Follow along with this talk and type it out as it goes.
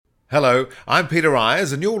Hello, I'm Peter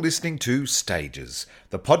Ayres and you're listening to Stages,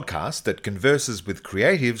 the podcast that converses with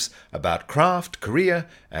creatives about craft, career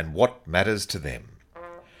and what matters to them.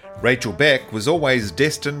 Rachel Beck was always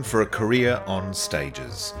destined for a career on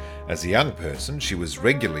stages. As a young person, she was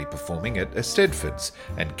regularly performing at Eisteddfods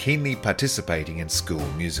and keenly participating in school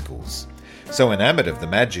musicals. So enamoured of the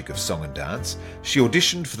magic of song and dance, she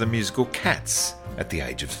auditioned for the musical Cats at the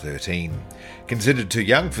age of 13. Considered too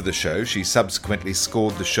young for the show, she subsequently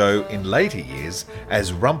scored the show in later years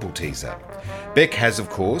as Rumpelteazer. Beck has, of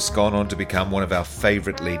course, gone on to become one of our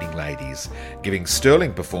favourite leading ladies, giving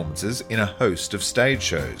sterling performances in a host of stage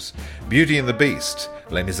shows. Beauty and the Beast,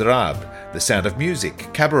 Les Miserables, The Sound of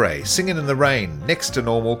Music, Cabaret, Singin' in the Rain, Next to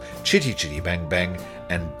Normal, Chitty Chitty Bang Bang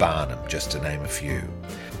and Barnum, just to name a few.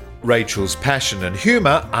 Rachel's passion and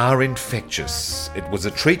humour are infectious. It was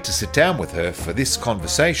a treat to sit down with her for this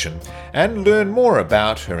conversation and learn more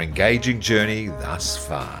about her engaging journey thus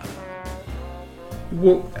far.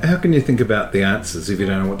 Well, how can you think about the answers if you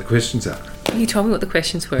don't know what the questions are? You told me what the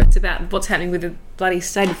questions were. It's about what's happening with the bloody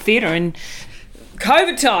state of theatre in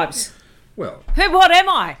COVID times. Well, what am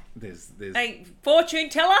I? There's A fortune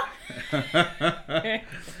teller?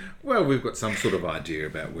 Well, we've got some sort of idea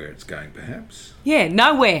about where it's going, perhaps. Yeah,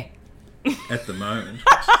 nowhere. At the moment.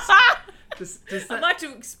 Does that, I'd like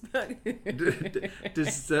to explain.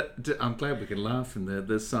 I'm glad we can laugh from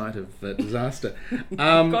the sight of disaster.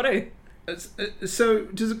 Got to. So,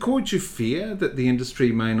 does it cause you fear that the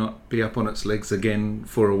industry may not be up on its legs again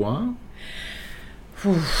for a while?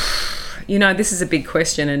 You know, this is a big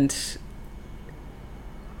question, and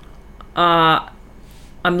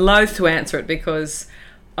I'm loath to answer it because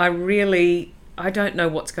I don't know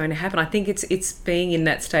what's going to happen. I think it's being in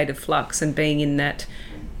that state of flux and being in that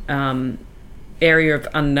area of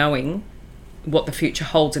unknowing what the future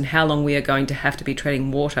holds and how long we are going to have to be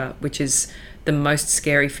treading water, which is the most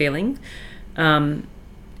scary feeling.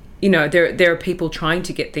 You know, there are people trying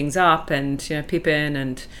to get things up, and you know, Pippin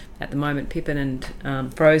and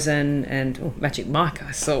Frozen and Magic Mike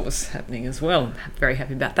I saw was happening as well. I'm very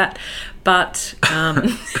happy about that. But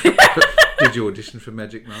did you audition for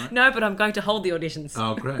Magic Mike? No, but I'm going to hold the auditions.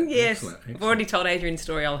 Oh, great! Yes, Excellent. I've already told Adrian's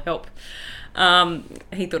story. I'll help. He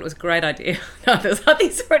thought it was a great idea. No, I think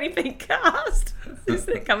it's already been cast. Is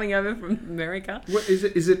it coming over from America? What, is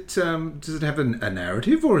it? Does it have a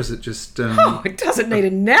narrative, or is it just? Oh, it doesn't need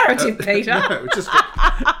a narrative, Peter. No, it's just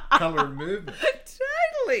colour and movement.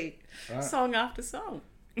 Totally. Right. Song after song.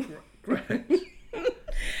 Great.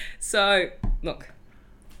 So, look,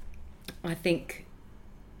 I think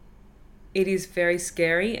it is very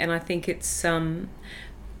scary, and I think it's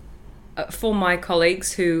for my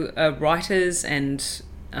colleagues who are writers and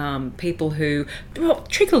people who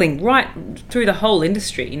trickling right through the whole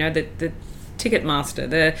industry. You know, the Ticketmaster,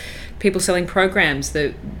 the people selling programs,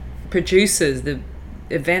 the producers, the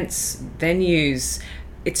events venues.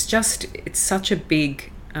 It's such a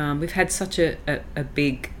big. We've had such a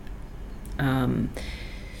big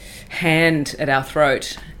hand at our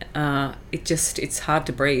throat. It's hard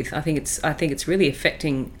to breathe. I think it's really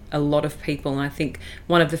affecting a lot of people, and I think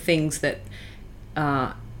one of the things that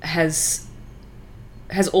has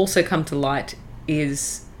also come to light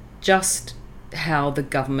is just how the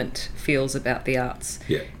government feels about the arts.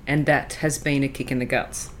 Yeah. And that has been a kick in the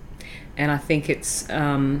guts. And I think it's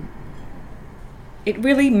it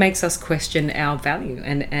really makes us question our value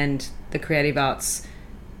and the creative arts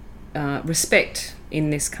respect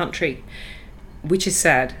in this country, which is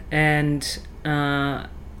sad, and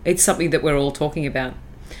it's something that we're all talking about.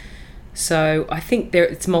 So I think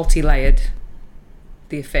it's multi-layered,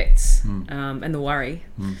 the effects and the worry.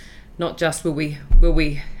 Not just will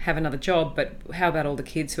we have another job, but how about all the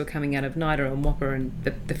kids who are coming out of NIDA and WAPA and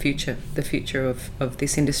the future of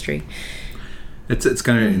this industry. It's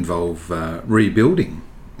going to involve rebuilding,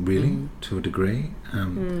 really, to a degree,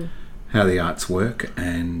 how the arts work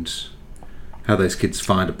and how those kids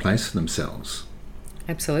find a place for themselves.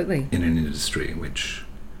 Absolutely. In an industry which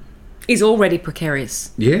is already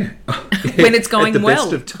precarious. Yeah. When it's going at the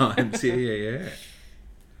well. best of times. Yeah.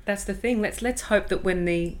 That's the thing. Let's hope that when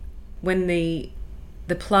the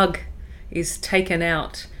plug is taken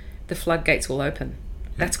out, the floodgates will open. Yeah.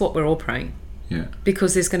 That's what we're all praying. Yeah.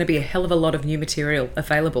 Because there's going to be a hell of a lot of new material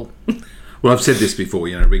available. Well, I've said this before,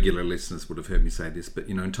 regular listeners would have heard me say this, but,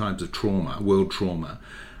 in times of trauma, world trauma,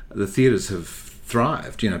 the theatres have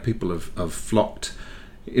thrived. People have flocked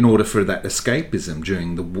in order for that escapism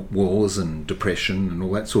during the wars and depression and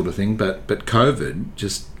all that sort of thing. But COVID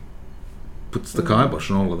just puts the kibosh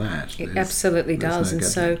on all of that. It absolutely does. And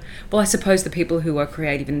so, I suppose the people who are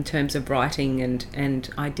creative in terms of writing and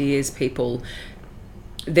ideas people,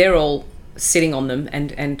 they're all sitting on them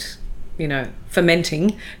and you know,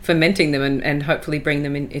 fermenting them and hopefully bring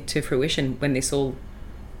them into fruition when this all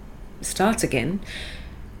starts again.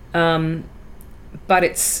 But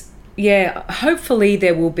it's, hopefully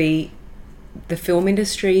there will be, the film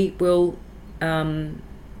industry will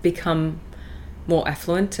become more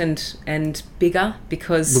affluent and bigger,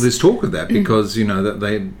 because... Well, there's talk of that, because, you know,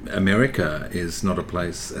 that America is not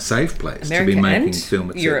a safe place to be making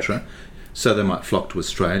film, etc. So they might flock to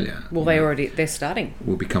Australia. Well, they're starting.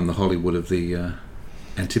 We'll become the Hollywood of the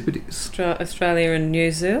Antipodes. Australia and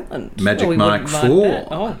New Zealand. Magic Mike 4.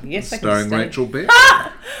 Oh, yes, starring Rachel Beck.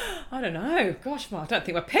 I don't know. Gosh, I don't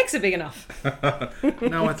think my pecs are big enough.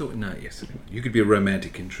 No, I thought, yes. You could be a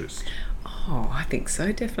romantic interest. Oh, I think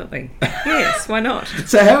so, definitely. Yes, why not?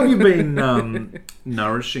 So how have you been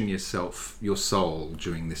nourishing yourself, your soul,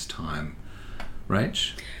 during this time,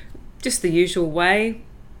 Rach? Just the usual way.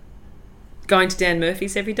 Going to Dan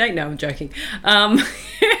Murphy's every day. No, I'm joking. I've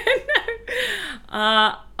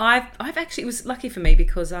actually, it was lucky for me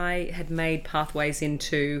because I had made pathways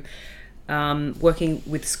into working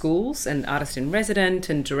with schools and artist in resident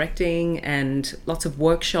and directing and lots of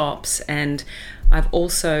workshops, and I've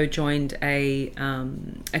also joined a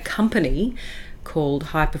company called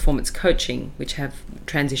High Performance Coaching, which have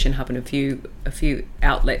Transition Hub and a few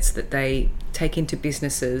outlets that they take into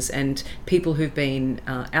businesses and people who've been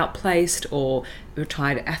outplaced, or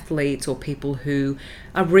retired athletes, or people who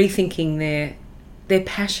are rethinking their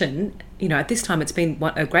passion. You know, at this time it's been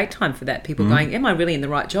a great time for that. People going, am I really in the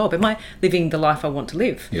right job? Am I living the life I want to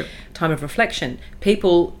live? Yep. Time of reflection.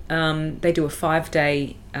 People, they do a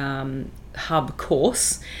 5-day hub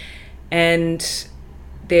course, and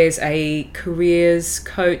there's a careers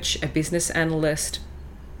coach, a business analyst,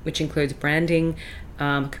 which includes branding,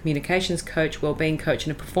 communications coach, wellbeing coach,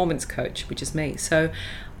 and a performance coach, which is me. So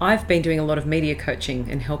I've been doing a lot of media coaching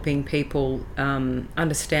and helping people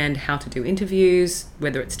understand how to do interviews,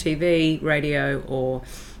 whether it's TV, radio, or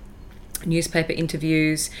newspaper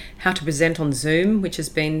interviews, how to present on Zoom, which has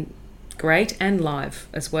been great, and live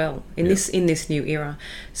as well in this new era.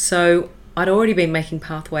 So I'd already been making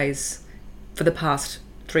pathways for the past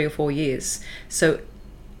 3 or 4 years. So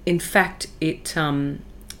in fact, it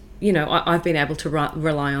I've been able to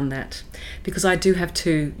rely on that because I do have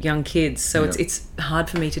 2 young kids, so it's hard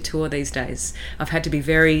for me to tour these days. I've had to be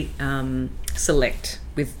very select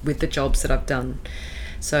with the jobs that I've done.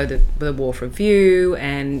 So the Wharf Review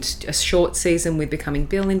and a short season with Becoming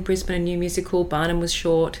Bill in Brisbane, a new musical. Barnum was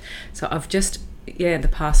short. So I've just, the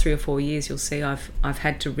past 3 or 4 years, you'll see I've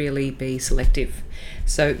had to really be selective.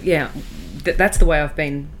 So that's the way I've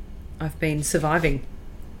been surviving.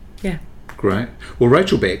 Yeah. Great. Well,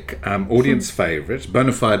 Rachel Beck, audience favourite,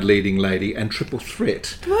 bona fide leading lady, and triple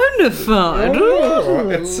threat. Bona fide.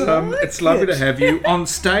 It's lovely to have you on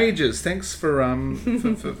stages. Thanks for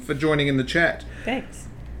joining in the chat. Thanks.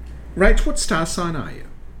 Rach, what star sign are you?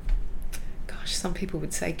 Gosh, some people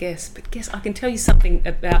would say guess, but guess I can tell you something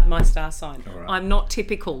about my star sign. All right. I'm not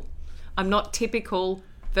typical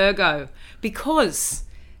Virgo, because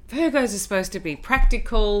Virgos are supposed to be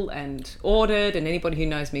practical and ordered, and anybody who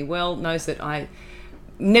knows me well knows that I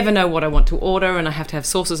never know what I want to order, and I have to have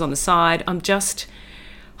sources on the side. I don't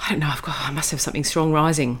know, I must have something strong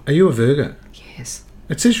rising. Are you a Virgo? Yes.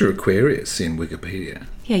 It says you're Aquarius in Wikipedia.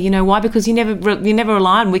 Yeah, you know why? Because you never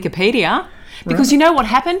rely on Wikipedia. Because Right. You know what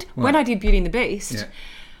happened? What? When I did Beauty and the Beast,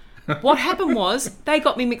 what happened was they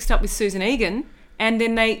got me mixed up with Susan Egan, and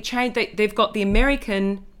then they changed. They've got the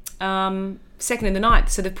American 2nd and the 9th,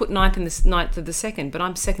 so they've put 9th and the 9th of the 2nd, but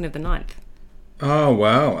I'm 2nd of the 9th. Oh,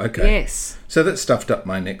 wow. Okay. Yes. So that stuffed up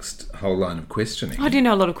my next whole line of questioning. I do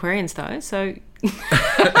know a lot of Aquarians though, so...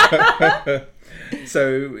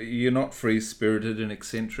 So you're not free-spirited and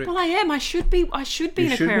eccentric? Well, I am. I should be an Aquarian.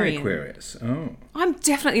 You should be Aquarius. Oh. I'm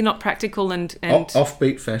definitely not practical and...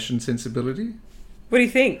 Offbeat fashion sensibility? What do you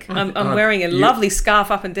think? I'm wearing a lovely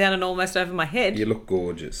scarf up and down and almost over my head. You look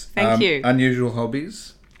gorgeous. Thank you. Unusual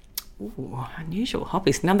hobbies? Ooh, unusual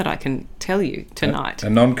hobbies. None that I can tell you tonight. A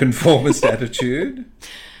nonconformist attitude?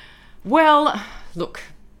 Well, look,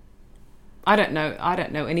 I don't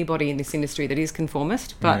know anybody in this industry that is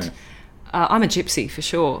conformist, but I'm a gypsy for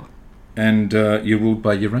sure. And you're ruled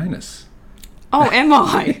by Uranus? Oh, am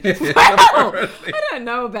I? Well, I don't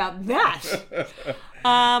know about that.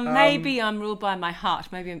 Maybe I'm ruled by my heart.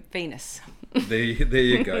 Maybe I'm Venus. There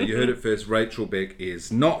you go. You heard it first. Rachel Beck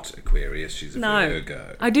is not Aquarius. She's a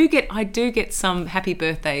Virgo. I do get some happy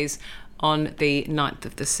birthdays on the 9th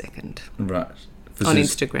of the 2nd. Right. On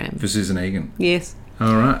Instagram. For Susan Egan. Yes.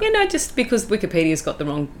 All right. Just because Wikipedia's got the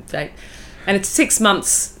wrong date. And it's 6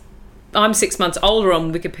 months I'm 6 months older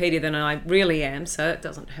on Wikipedia than I really am, so it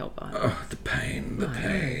doesn't help either. Oh, the pain.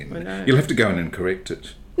 I know. You'll have to go in and correct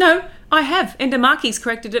it. No, I have. Enda Markey's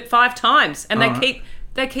corrected it 5 times, and All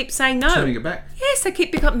they keep saying no. Turning it back. Yes, they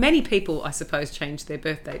keep, because many people, I suppose, change their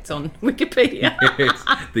birth dates on Wikipedia. Yes,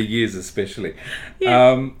 the years especially.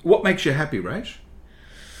 Yeah. What makes you happy, Rach?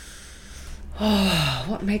 Oh,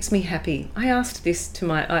 what makes me happy? I asked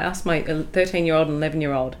my 13-year-old and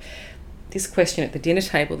 11-year-old this question at the dinner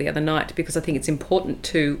table the other night, because I think it's important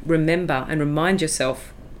to remember and remind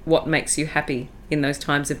yourself what makes you happy in those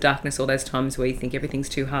times of darkness or those times where you think everything's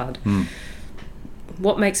too hard.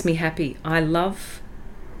 What makes me happy? I love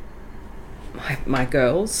my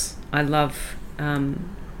girls. I love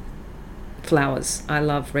flowers. I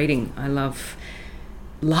love reading. I love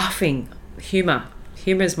laughing. Humour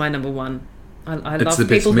is my number one. I love the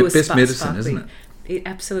people who are best medicine, sparkly. isn't it? It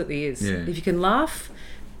absolutely is. Yeah. If you can laugh,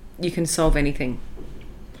 you can solve anything.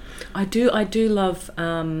 I do love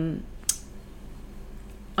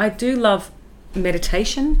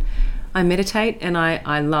meditation. I meditate, and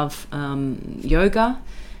I love yoga.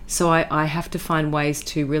 So I have to find ways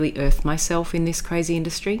to really earth myself in this crazy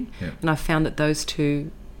industry. Yeah. And I've found that those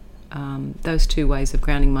two ways of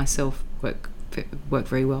grounding myself work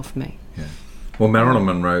very well for me. Yeah. Well, Marilyn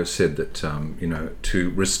Monroe said that, to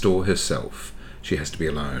restore herself, she has to be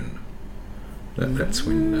alone. That's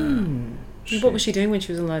when... What was she doing when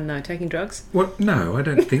she was alone, though? Taking drugs? Well, no, I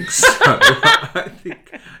don't think so. I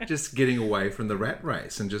think just getting away from the rat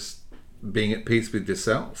race and just being at peace with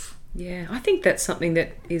yourself. Yeah, I think that's something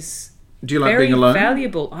that is... Do you like very being alone?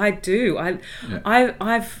 Valuable. I do.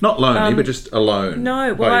 I've not lonely, but just alone.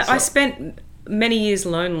 No, well, I spent many years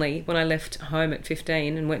lonely when I left home at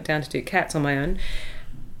 15 and went down to do cats on my own,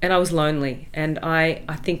 and I was lonely, and I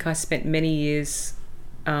think I spent many years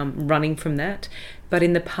running from that. But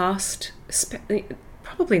in the past,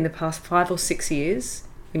 probably in the past 5 or 6 years,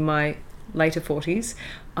 in my later 40s,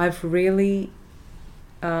 I've really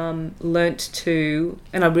learnt to,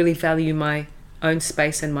 and I really value my own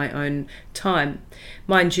space and my own time.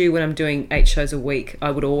 Mind you, when I'm doing 8 shows a week, I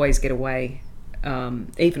would always get away,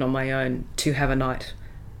 even on my own, to have a night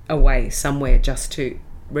away somewhere just to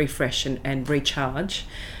refresh and recharge.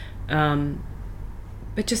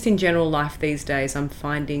 But just in general life these days, I'm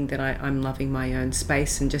finding that I'm loving my own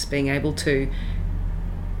space and just being able to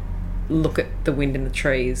look at the wind in the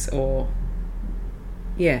trees, or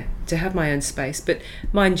to have my own space. But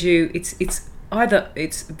mind you, it's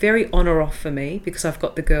very on or off for me, because I've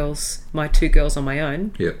got my 2 girls on my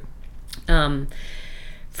own. Yep.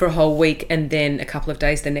 For a whole week, and then a couple of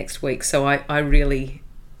days the next week. So I really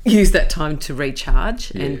use that time to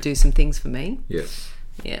recharge and do some things for me. Yes.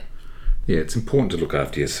 Yeah. Yeah, it's important to look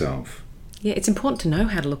after yourself. Yeah, it's important to know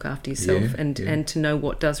how to look after yourself and to know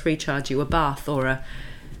what does recharge you, a bath or a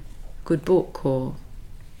good book, or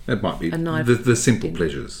It might be a night the simple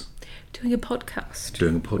pleasures. doing a podcast.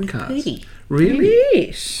 With Petey. Really?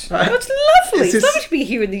 Yes. Oh, it's lovely. It's lovely to be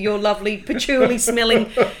here in your lovely patchouli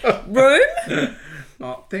smelling room.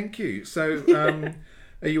 Oh, thank you. So,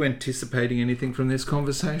 are you anticipating anything from this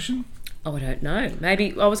conversation? Oh, I don't know.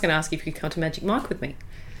 Maybe I was going to ask if you could come to Magic Mike with me.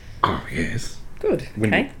 Oh, yes. Good.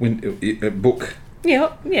 When book?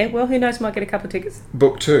 Yeah. Well, who knows? Might get a couple of tickets.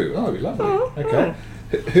 Book 2. Oh, lovely. Okay.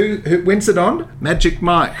 Who? When's it on? Magic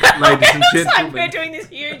Mike, ladies and It's gentlemen. like we're doing this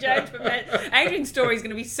huge ad for Adrian Story is going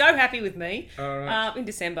to be so happy with me. All right. In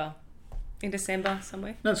December. In December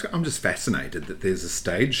somewhere. No, I'm just fascinated that there's a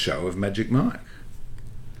stage show of Magic Mike.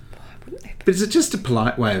 Wouldn't there be? But is it just a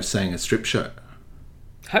polite way of saying a strip show?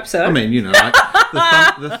 Hope so. I mean, like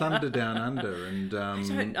the Thunder Down Under and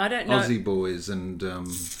I don't know. Aussie Boys and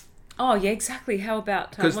Oh yeah, exactly. How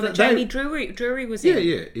about 'Cause one that they- Jamie Drury was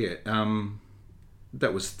in? yeah.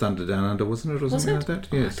 That was Thunder Down Under, wasn't it, or Was something it? like that?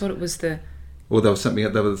 Oh, I Yes. thought it was the Or there was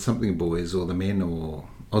something Boys, or the Men, or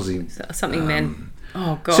Aussie. something men.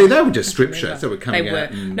 Oh god. See, they were just strip remember. shows. They were coming They were.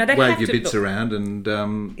 out and No, they'd wave have your to bits look- around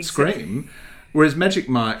and scream. Whereas Magic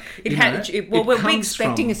Mike, We'll be comes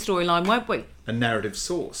expecting a from storyline, won't we? a narrative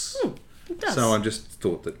source. It does. So I just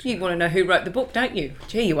thought that. You want to know who wrote the book, don't you?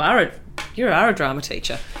 Gee, you are a drama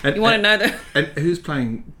teacher. And- you want to know the And who's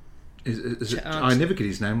playing? Is it? I never get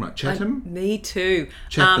his name right. Chatham. Me too.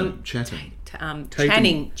 Chatham. Channing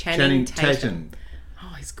Channing Tatum. Tatum.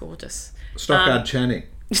 Oh, he's gorgeous. Stockard Channing.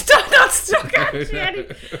 Not Stockard Channing.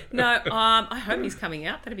 No, I hope he's coming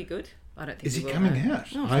out. That'd be good. I don't think Is he will, coming though. out?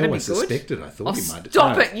 Oh, I that'd always be good. suspected. I thought Oh, he might.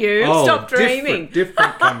 stop it, you. Oh, Stop dreaming.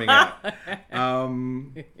 Different coming out.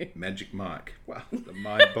 Magic Mike. Wow, the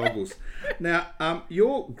mind boggles. Now,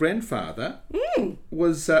 your grandfather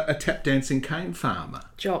was a tap dancing cane farmer.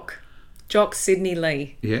 Jock Sidney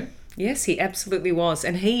Lee. Yeah. Yes, he absolutely was.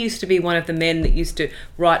 And he used to be one of the men that used to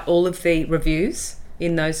write all of the reviews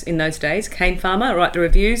in those days. Cane farmer, write the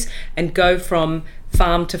reviews and go from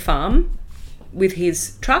farm to farm with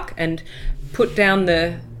his truck and put down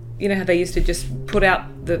the, you know how they used to just put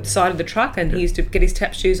out the side of the truck, and he used to get his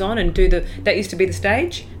tap shoes on and that used to be the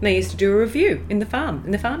stage, and they used to do a review in the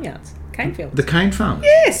farmyards, cane fields. The cane farmers?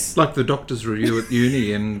 Yes. Like the doctor's review at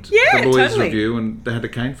uni and Yeah, the lawyer's totally. review, and they had a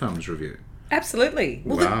cane farmers review. Absolutely.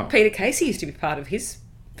 Well, Wow. Peter Casey used to be part of his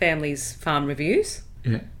family's farm reviews.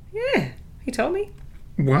 Yeah. Yeah, he told me.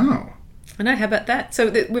 Wow. I know, how about that? So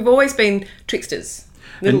we've always been tricksters,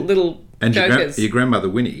 little And jokers. your grandmother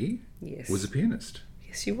Winnie Yes. was a pianist.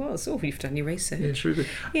 Yes, she was. Oh, you've done your research. Yeah, sure did.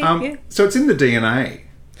 Yeah. So it's in the DNA.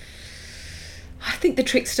 I think the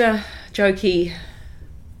trickster, jokey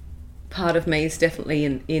part of me is definitely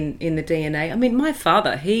in the DNA. I mean, my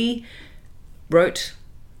father, he wrote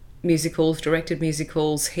musicals, directed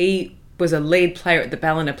musicals. He was a lead player at the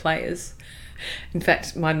Ballina Players. In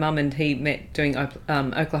fact, my mum and he met doing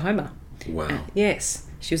Oklahoma. Wow. Yes,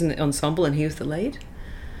 she was in the ensemble and he was the lead.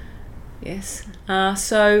 Yes.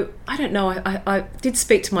 So, I don't know. I did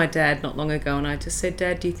speak to my dad not long ago, and I just said,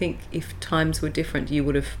 Dad, do you think if times were different, you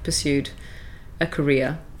would have pursued a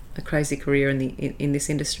crazy career in this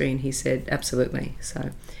industry? And he said, absolutely.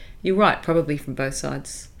 So, you're right, probably from both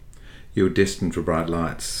sides. You were destined for bright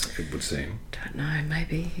lights, it would seem. Don't know,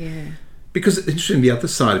 maybe, yeah. Because interesting, the other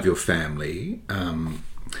side of your family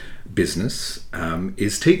business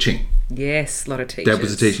is teaching. Yes, a lot of teachers. Dad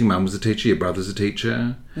was a teaching, Mum was a teacher, your brother's a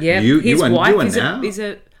teacher. Yeah, you his are wife now.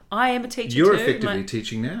 I am a teacher You're too. effectively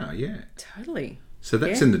teaching now, yeah. Totally. So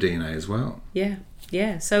that's Yeah. in the DNA as well.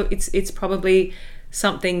 Yeah. So it's probably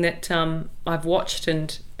something that I've watched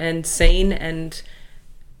and seen, and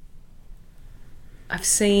I've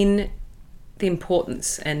seen the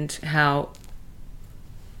importance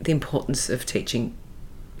of teaching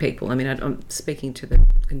people. I mean, I'm speaking to the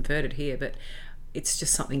converted here, but it's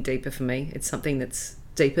just something deeper for me. It's something that's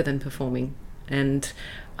deeper than performing, and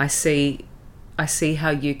I see how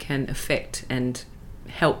you can affect and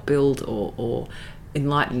help build or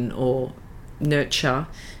enlighten or nurture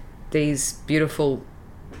these beautiful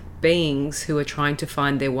beings who are trying to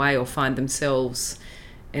find their way or find themselves,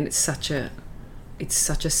 and it's such a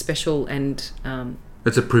special and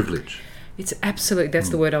It's a privilege. it's absolutely, that's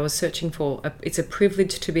the word I was searching for. It's a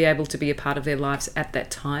privilege to be able to be a part of their lives at that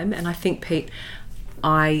time. And I think, Pete,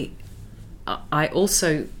 I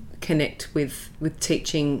also connect with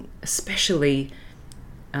teaching, especially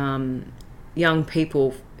young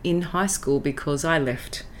people in high school, because I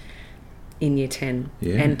left in year 10.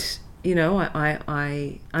 Yeah. And, you know,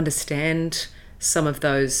 I understand some of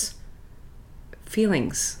those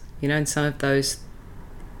feelings, you know, and some of those,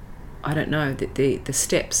 I don't know, the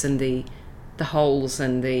steps and the holes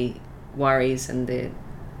and the worries and the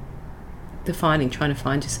trying to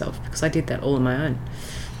find yourself, because I did that all on my own.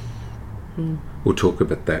 We'll talk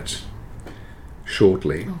about that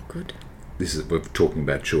shortly. Oh, good. We're talking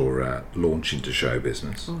about your launch into show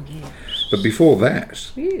business. Oh, yeah. But before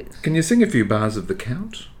that, Yes. can you sing a few bars of The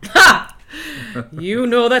Count? You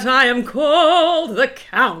know that I am called the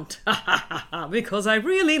Count, because I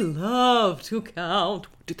really love to count.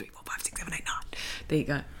 1, 2, 3, 4, 5, 6, 7, 8, 9. There you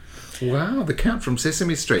go. Wow, The Count from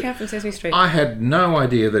Sesame Street. Count from Sesame Street. I had no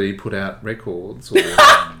idea that he put out records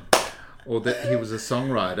or that he was a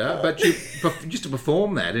songwriter, but you used to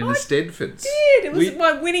perform that in the Stedfords. It was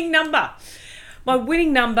my winning number.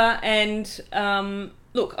 And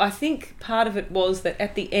look, I think part of it was that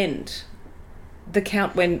at the end, the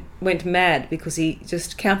Count went mad because he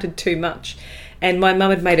just counted too much, and my mum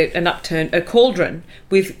had made a cauldron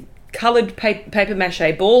with coloured paper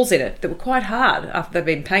mache balls in it that were quite hard after they'd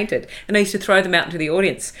been painted, and I used to throw them out into the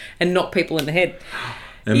audience and knock people in the head.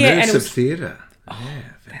 Immersive theatre. Yeah,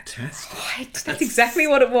 fantastic. Right, that's exactly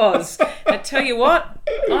what it was. I tell you what,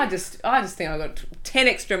 I just think I got 10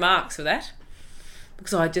 extra marks for that,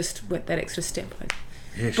 because I just went that extra step.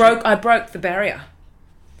 I broke the barrier.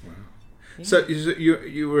 So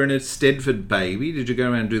you were in a Stedford baby. Did you go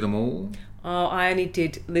around and do them all? Oh, I only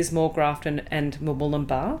did Lismore, Grafton and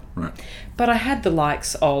Mullumbimbar. Right. But I had the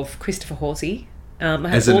likes of Christopher Horsey. I had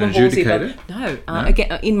As an all the Horsey adjudicator? No, No?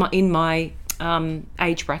 again in my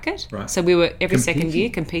age bracket. Right. So we were every second Competing? year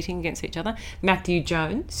competing against each other. Matthew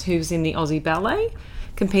Jones, who's in the Aussie Ballet,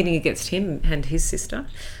 competing against him and his sister.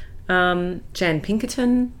 Jan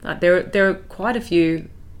Pinkerton. There are quite a few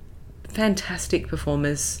fantastic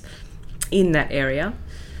performers in that area.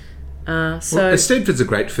 Stedford's are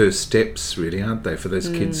great first steps, really, aren't they, for those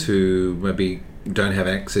kids who maybe don't have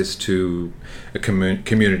access to a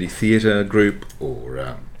community theatre group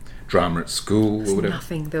or drama at school or whatever?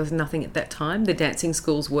 Nothing. There was nothing at that time. The dancing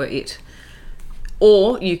schools were it.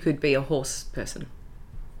 Or you could be a horse person.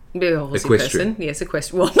 Be a horsey Equestrian. person. Yes,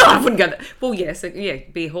 equestrian. Well, no, I wouldn't go that. Well, yes,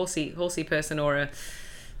 be a horsey person or a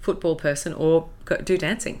football person or do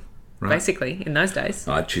dancing. Right. Basically, in those days.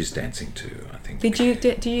 I'd choose dancing too, I think. Did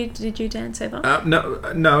you dance ever? No,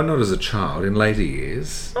 not as a child. In later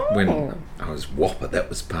years, Oh. when I was whopper, that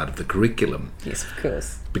was part of the curriculum. Yes, of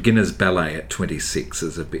course. Beginner's ballet at 26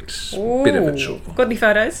 is a bit of a chore. Got any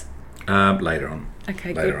photos? Later on.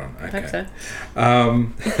 Okay, Later good. on. I Okay. hope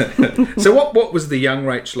so. So what was the young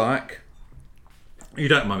Rach like? You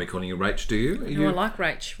don't mind me calling you Rach, do you? No, I like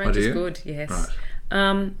Rach. Rach do is you? good. Yes.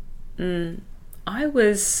 Right. I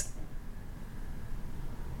was.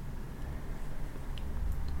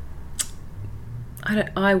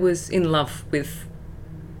 I was in love with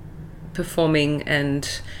performing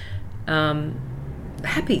and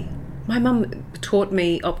happy. My mum taught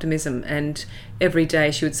me optimism, and every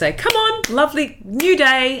day she would say, "Come on, lovely new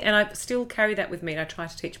day," and I still carry that with me. And I try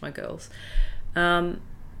to teach my girls.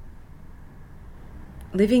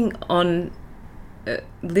 Living on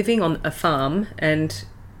a farm, and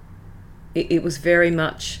it was very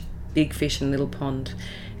much big fish in little pond,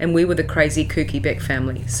 and we were the crazy kooky Beck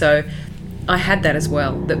family. So I had that as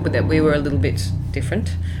well, that we were a little bit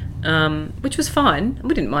different, which was fine.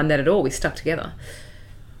 We didn't mind that at all. We stuck together.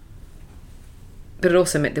 But it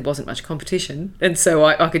also meant there wasn't much competition, and so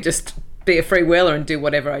I could just be a freewheeler and do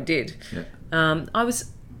whatever I did. Yeah.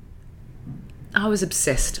 I was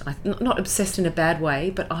obsessed. Not obsessed in a bad way,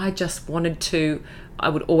 but I just wanted to. I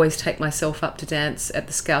would always take myself up to dance at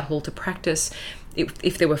the Scout Hall to practice.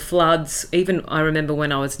 If there were floods, even I remember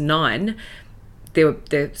when I was 9,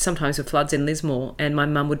 there sometimes were floods in Lismore, and my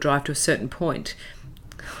mum would drive to a certain point.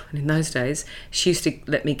 And in those days, she used to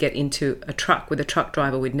let me get into a truck with a truck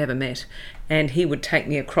driver we'd never met, and he would take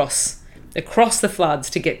me across the floods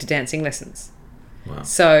to get to dancing lessons. Wow.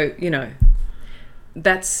 So,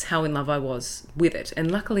 that's how in love I was with it.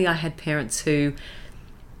 And luckily I had parents who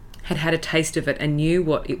had a taste of it and knew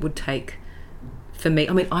what it would take for me.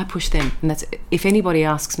 I mean, I pushed them, and that's, if anybody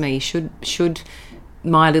asks me, should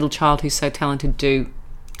my little child who's so talented do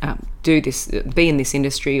this, be in this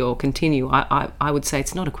industry or continue, I would say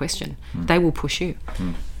it's not a question. They will push you.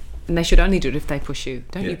 And they should only do it if they push you.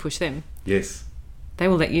 Don't you push them. Yes. They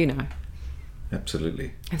will let you know.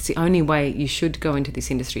 Absolutely. That's the only way you should go into this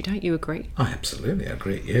industry. Don't you agree? Oh, absolutely, I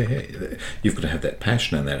agree. Yeah. You've got to have that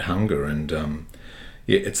passion and that hunger, and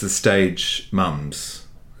it's the stage mums.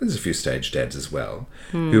 There's a few stage dads as well,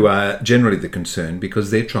 who are generally the concern because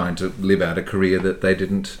they're trying to live out a career that they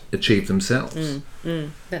didn't achieve themselves.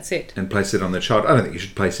 That's it. And place it on their child. I don't think you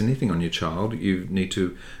should place anything on your child. You need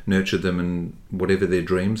to nurture them, and whatever their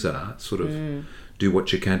dreams are, sort of do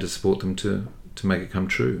what you can to support them to make it come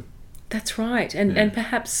true. That's right, and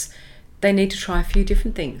perhaps they need to try a few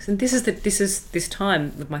different things. And this is this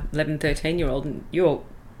time with my 11, 13-year-old, and you're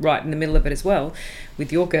right in the middle of it as well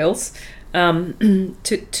with your girls,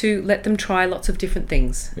 to let them try lots of different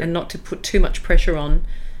things and not to put too much pressure on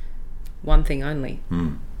one thing only.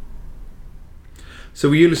 So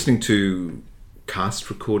were you listening to cast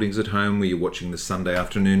recordings at home? Were you watching the Sunday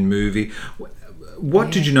afternoon movie?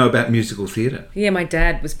 What did you know about musical theatre? Yeah, my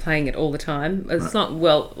dad was playing it all the time. It's not,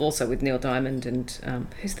 well, also with Neil Diamond and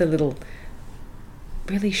who's the little,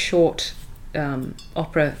 really short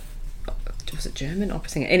opera, was it German opera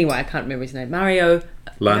singer? Anyway, I can't remember his name. Mario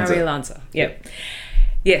Lanza. Yep.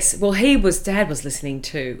 Yes, well, Dad was listening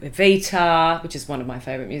to Evita, which is one of my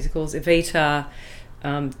favourite musicals, Evita,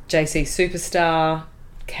 JC Superstar,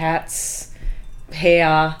 Cats,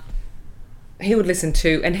 Hair. He would listen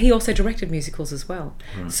to, and he also directed musicals as well.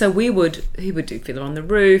 Right. So he would do Fiddler on the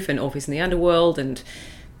Roof and Orpheus in the Underworld and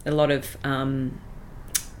a lot of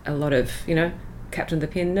Captain of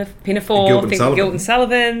the Pinafore, Gilton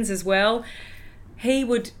Sullivan's as well. He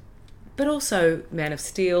would, but also Man of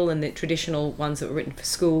Steel and the traditional ones that were written for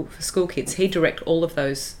school kids. He'd direct all of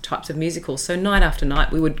those types of musicals. So night after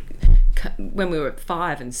night, we would, when we were at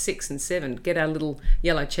 5 and 6 and 7, get our little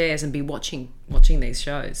yellow chairs and be watching these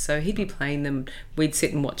shows. So he'd be playing them. We'd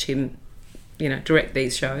sit and watch him, direct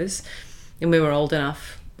these shows. And we were old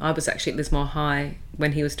enough. I was actually at Lismore High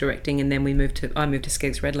when he was directing, and then I moved to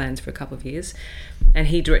Skeggs Redlands for a couple of years, and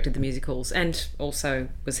he directed the musicals and also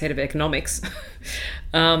was head of economics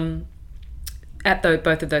at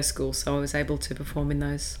both of those schools. So I was able to perform in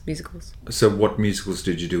those musicals. So what musicals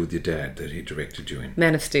did you do with your dad that he directed you in?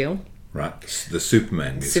 Man of Steel. Right, the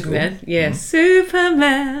Superman musical. Superman, yeah.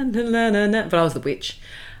 Superman, la, la, la. But I was the witch.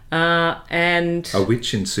 And a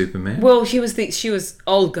witch in Superman? Well, she was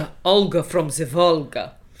Olga from the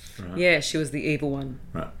Volga. Right. Yeah, she was the evil one.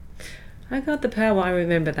 Right. I got the power. I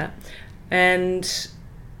remember that. And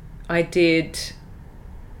I did...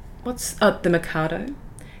 the Mikado.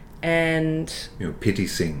 And... Pity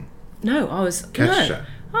Sing. No, I was... Cats show.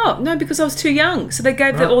 Oh, no, because I was too young. So they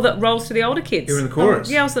gave all the roles to the older kids. You were in the chorus?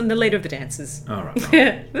 Yeah, I was the leader of the dancers. Oh, right.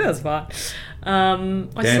 Yeah, that was fine.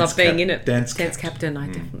 I just loved being in it. Dance captain, I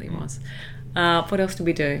definitely was. What else did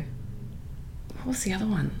we do? What was the other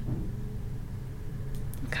one?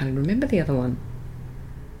 I can't even remember the other one.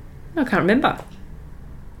 No, I can't remember.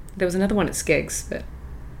 There was another one at Skeggs, but...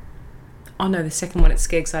 Oh, no, the second one at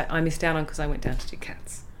Skeggs I missed out on because I went down to do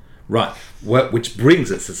Cats. Right, well, which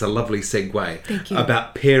brings us, it's a lovely segue, Thank you.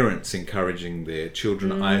 About parents encouraging their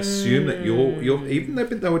children. I assume that you're even though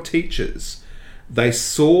they were teachers, they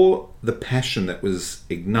saw the passion that was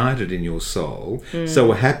ignited in your soul, so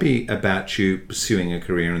were happy about you pursuing a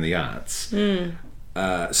career in the arts.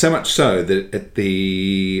 So much so that at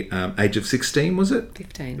the age of 16, was it?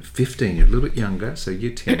 15. 15, you're a little bit younger, so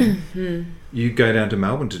you're 10. You go down to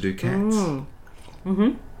Melbourne to do Cats.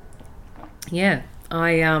 Yeah.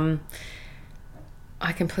 I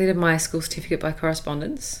completed my school certificate by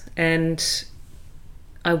correspondence, and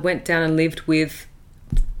I went down and lived with,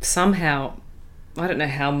 somehow, I don't know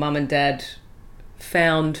how Mum and Dad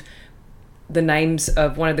found the names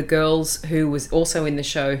of one of the girls who was also in the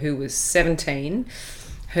show, who was 17.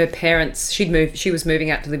 Her parents, she was moving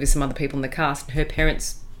out to live with some other people in the cast, and her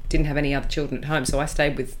parents didn't have any other children at home, so I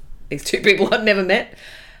stayed with these two people I'd never met.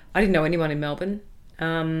 I didn't know anyone in Melbourne.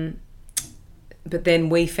 But then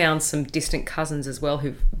we found some distant cousins as well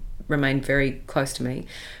who've remained very close to me.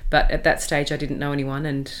 But at that stage, I didn't know anyone,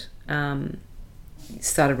 and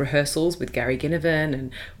started rehearsals with Gary Ginnivan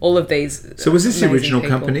and all of these. So was this the amazing original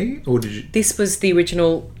people. company, or did you? This was the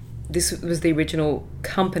original. This was the original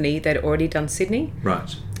company. They'd already done Sydney,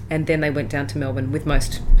 Right. and then they went down to Melbourne with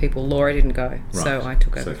most people. Laura didn't go, so I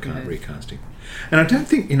took over. So from her. recasting. And I don't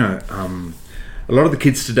think a lot of the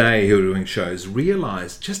kids today who are doing shows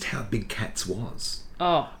realise just how big Cats was.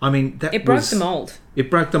 Oh, I mean, it broke the mould. It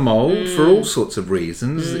broke the mould for all sorts of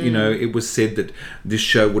reasons. It was said that this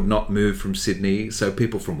show would not move from Sydney, so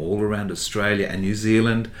people from all around Australia and New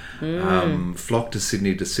Zealand flocked to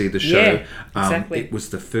Sydney to see the show. Yeah, exactly. It was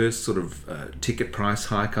the first sort of ticket price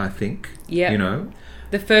hike, I think. Yeah.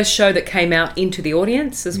 The first show that came out into the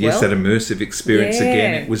audience as well. Yes, that immersive experience Yeah.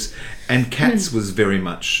 again. It was, and Cats was very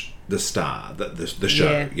much the star, the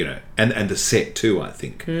show, and the set too, I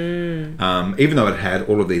think. Even though it had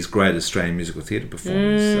all of these great Australian musical theatre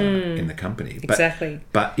performers in the company. Exactly.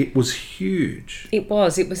 But it was huge. It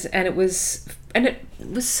was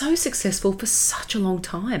so successful for such a long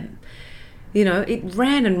time. It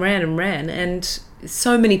ran and ran and ran, and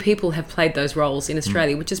so many people have played those roles in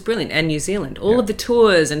Australia, which is brilliant, and New Zealand. All of the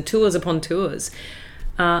tours and tours upon tours.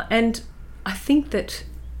 And I think that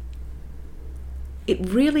it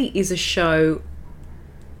really is a show,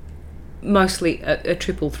 mostly a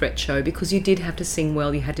triple threat show, because you did have to sing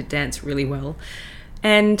well, you had to dance really well,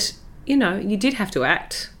 and you did have to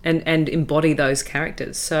act and embody those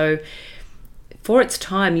characters. So for its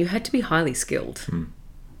time, you had to be highly skilled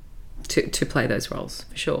to play those roles,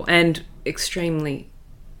 for sure, and extremely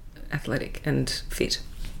athletic and fit.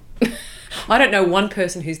 I don't know one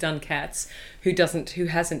person who's done Cats who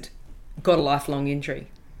hasn't got a lifelong injury.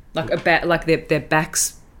 Like their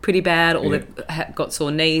back's pretty bad, or they've got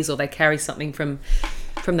sore knees, or they carry something from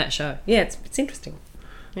that show. Yeah, it's interesting.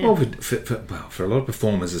 Yeah. Well, for a lot of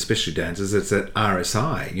performers, especially dancers, it's at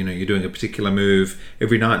RSI. You're doing a particular move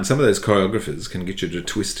every night, and some of those choreographers can get you to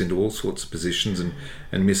twist into all sorts of positions.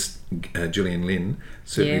 And Miss Gillian Lynn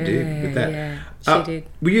certainly did with that. Yeah, she did.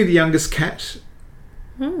 Were you the youngest cat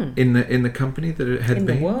in the company that it had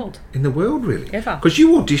been? In the world. In the world, really? Ever. Because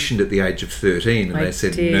you auditioned at the age of 13 and I they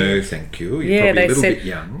said, did. no, thank you. You're probably a little bit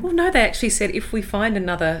young. Well, no, they actually said, if we find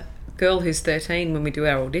another girl who's 13 when we do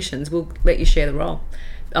our auditions, we'll let you share the role.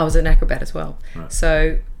 I was an acrobat as well. Right.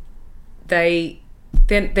 So then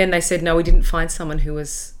they said, no, we didn't find someone who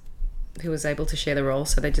was able to share the role,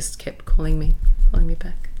 so they just kept calling me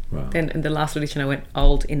back. Wow. Then in the last audition I went,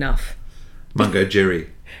 old enough. Mungo Jerry.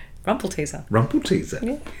 Rumpelteazer. Rumpelteazer.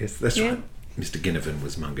 Yeah. Yes, that's Yeah. right. Mr. Ginnivan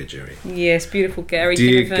was Mungo Jerry. Yes, beautiful Gary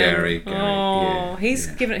Dear Ginnivan. Gary, Oh, yeah, he's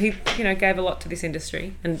yeah. given. He gave a lot to this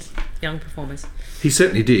industry and young performers. He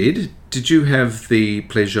certainly did. Did you have the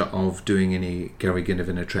pleasure of doing any Gary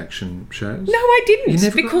Ginnivan attraction shows? No, I You didn't,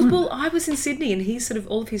 never got because one? I was in Sydney, and he's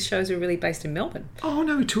all of his shows are really based in Melbourne. Oh,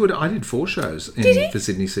 no, he toured. I did 4 shows for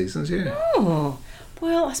Sydney seasons, yeah. Oh,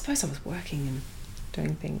 well, I suppose I was working and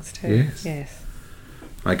doing things too. Yes. Yes.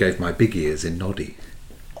 I gave my big ears in Noddy.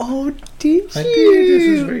 Oh, did you? I did. This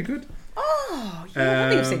was very good. Oh, Oh, yeah. I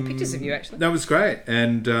think I've seen pictures of you, actually. That was great.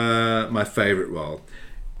 And my favourite role,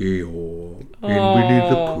 Eeyore in Winnie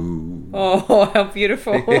the Pooh. Oh, how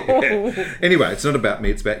beautiful. Anyway, it's not about me,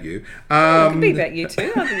 it's about you. It could be about you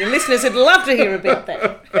too. I think the listeners would love to hear about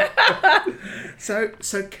that.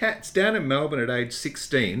 So Kat's down in Melbourne at age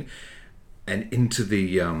 16 and into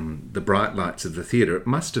the bright lights of the theatre. It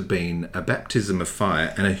must have been a baptism of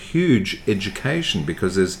fire and a huge education,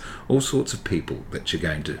 because there's all sorts of people that you're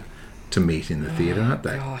going to meet in the theatre, aren't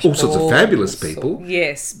they? Gosh, all sorts of fabulous people.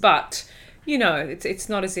 Yes, but, you know, it's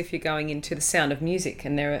not as if you're going into the Sound of Music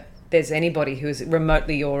and there's anybody who is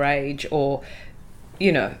remotely your age, or,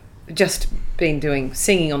 you know, just been doing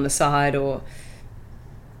singing on the side, or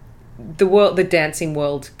the dancing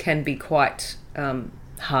world can be quite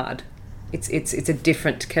hard. It's a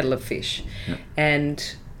different kettle of fish. Yeah.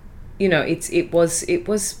 And, you know, it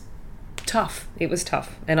was tough. It was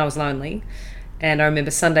tough, and I was lonely. And I remember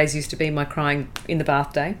Sundays used to be my crying in the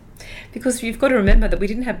bath day, because you've got to remember that we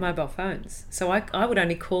didn't have mobile phones. So I could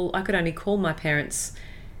only call my parents,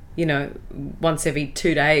 you know, once every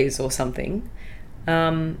 2 days or something.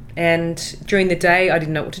 And during the day I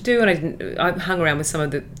didn't know what to do, and I hung around with some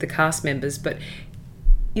of the cast members, but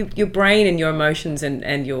your brain and your emotions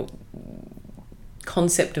and your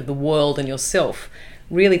concept of the world and yourself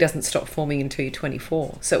really doesn't stop forming until you're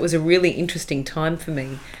 24. So it was a really interesting time for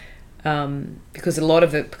me, because a lot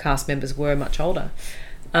of the cast members were much older.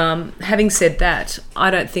 Having said that,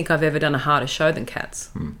 I don't think I've ever done a harder show than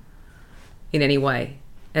Cats in any way.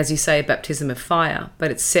 As you say, a baptism of fire,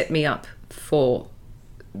 but it set me up for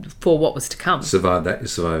what was to come. Survive that, you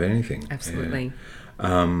survive anything. Absolutely.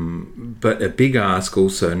 Yeah. But a big ask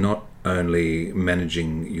also, not only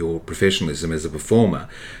managing your professionalism as a performer,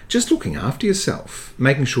 just looking after yourself,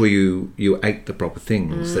 making sure you ate the proper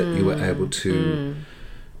things, that you were able to,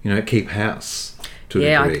 you know, keep house to a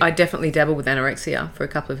degree. I definitely dabbled with anorexia for a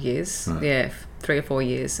couple of years. Right. Yeah, 3 or 4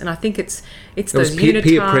 years. And I think it's It those was peer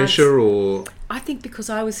unitards. pressure, or I think because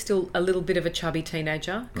I was still a little bit of a chubby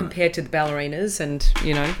teenager compared to the ballerinas and,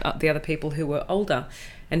 you know, the other people who were older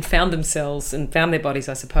and found themselves and found their bodies,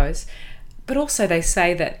 I suppose. But also they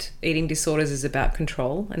say that eating disorders is about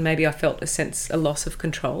control, and maybe I felt a loss of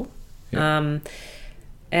control. Yeah.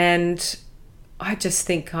 And I just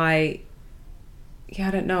think I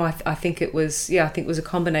don't know. I think it was a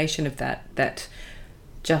combination of that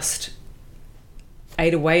just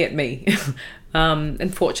ate away at me.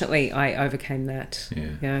 And fortunately, I overcame that,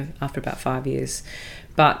 you know, after about 5 years.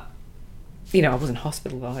 But, you know, I wasn't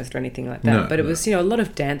hospitalised or anything like that. No, but it was, you know, a lot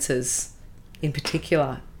of dancers in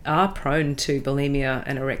particular are prone to bulimia,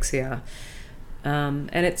 anorexia.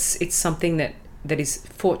 And it's something that is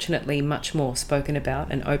fortunately much more spoken about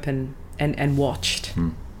and open and watched.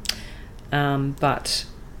 But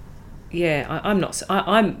yeah,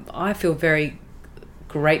 I feel very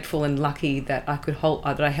grateful and lucky that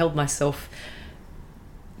I held myself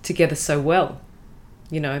together so well.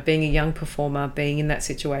 You know, being a young performer, being in that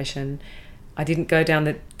situation, I didn't go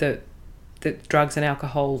down the drugs and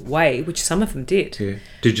alcohol way, which some of them did. Yeah.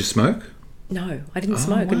 Did you smoke? No, I didn't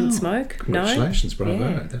smoke. Wow. I didn't smoke. Congratulations, no. bravo.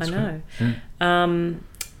 Yeah, That's I know. great. Yeah.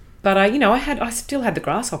 But I still had the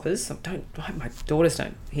grasshoppers. I hope my daughters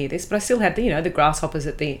don't hear this, but I still had the grasshoppers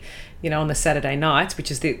at the, on the Saturday nights,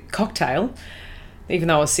 which is the cocktail. Even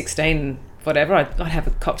though I was 16, whatever, I'd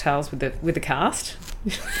have cocktails with the cast.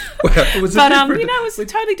 Well, it was but it was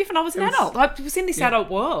totally different. I was an adult. I was in this adult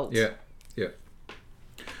world. Yeah, yeah.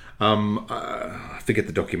 I forget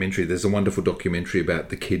the documentary. There's a wonderful documentary about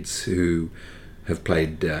the kids who have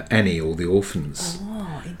played Annie or the Orphans.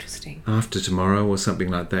 Oh, interesting. After Tomorrow or something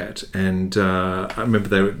like that. And I remember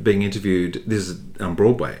they were being interviewed. This is on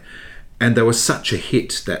Broadway. And they were such a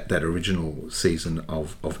hit, that original season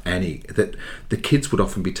of Annie, that the kids would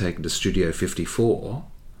often be taken to Studio 54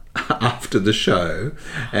 after the show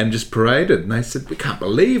and just paraded. And they said, we can't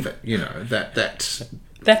believe it, that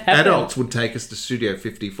adults would take us to Studio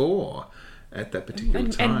 54 at that particular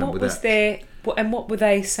time. And what were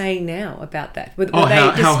they saying now about that? Were they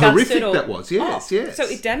how horrific it, or? that was. Yes, yes. So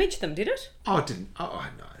it damaged them, did it? Oh, it didn't. Oh,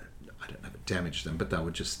 no, I don't know if it damaged them, but they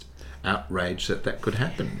were just outraged that could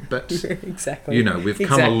happen. But exactly, we've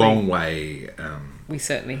come a long way. We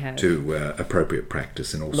certainly have to appropriate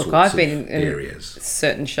practice in all sorts I've of been in areas.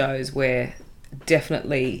 Certain shows where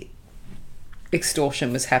definitely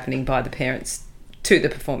extortion was happening by the parents to the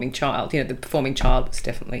performing child. The performing child was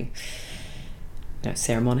definitely,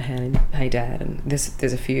 Sarah Monahan in Hey Dad, and there's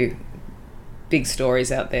a few big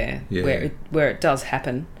stories out there where it does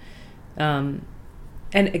happen. And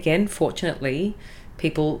again, fortunately,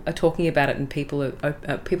 people are talking about it, and people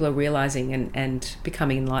are realizing and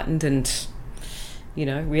becoming enlightened, and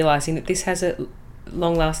realizing that this has a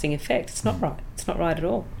long-lasting effect. It's not right. It's not right at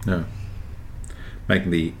all. No.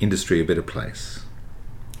 Making the industry a better place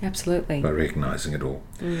Absolutely. by recognising it all.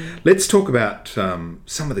 Let's talk about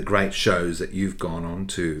some of the great shows that you've gone on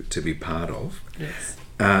to be part of. Yes.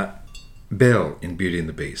 Belle in Beauty and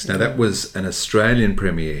the Beast. Now, that was an Australian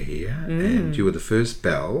premiere here, and you were the first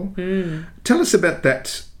Belle. Tell us about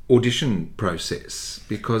that audition process,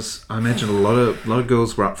 because I imagine a lot of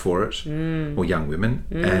girls were up for it, or young women,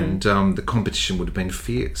 and the competition would have been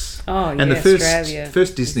fierce. Oh, and yeah, the Australia.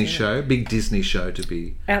 first Disney show, big Disney show to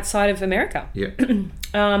be Outside of America. Yeah.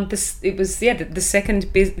 It was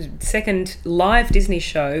the second live Disney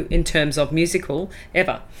show in terms of musical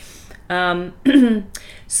ever.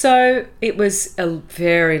 So it was a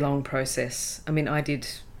very long process. I mean, I did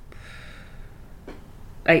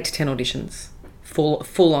 8 to 10 auditions,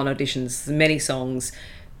 full on auditions, many songs,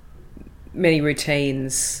 many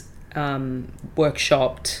routines,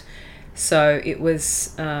 workshopped. So it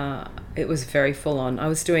was very full on. I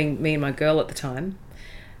was doing Me and My Girl at the time.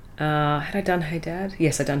 Had I done Hey Dad?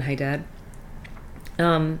 Yes, I'd done Hey Dad.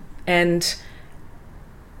 And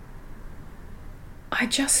I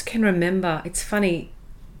just can remember, it's funny,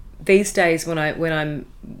 these days when I'm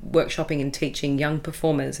workshopping and teaching young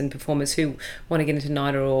performers and performers who want to get into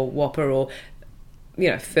NIDA or WAPA or,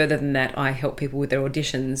 further than that, I help people with their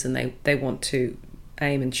auditions and they want to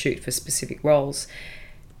aim and shoot for specific roles.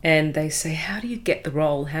 And they say, how do you get the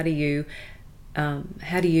role? How do you win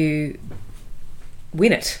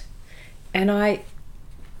it? And I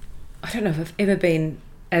don't know if I've ever been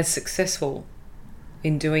as successful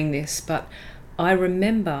in doing this, but I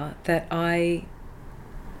remember that I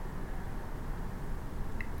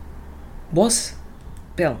was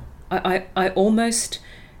Belle. I almost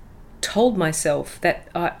told myself that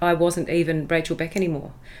I wasn't even Rachel Beck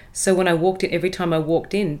anymore. So when I walked in, every time I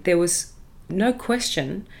walked in, there was no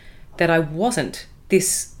question that I wasn't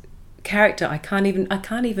this character. I can't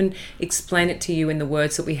even explain it to you in the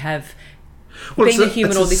words that we have. Well, being a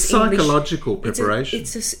human, or this psychological English, preparation.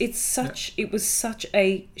 It was such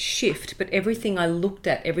a shift. But everything I looked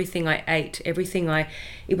at, everything I ate, it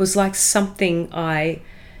was like something I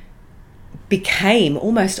became.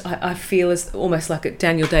 Almost, I feel as almost like a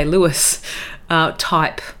Daniel Day-Lewis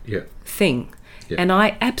type thing. Yeah. And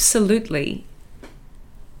I absolutely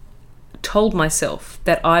told myself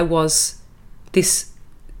that I was this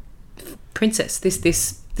princess,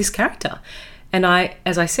 this character. And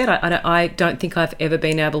as I said, I don't think I've ever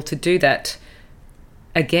been able to do that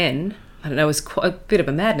again. I don't know, it was quite a bit of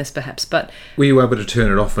a madness perhaps, but... Were you able to turn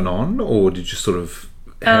it off and on, or did you sort of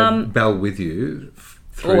have Belle with you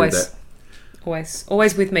through that?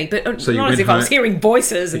 Always with me. But so not as if I was hearing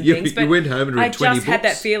voices and things, but you went home and read 20 books? I just had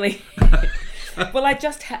that feeling. Well, I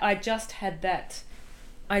just had that...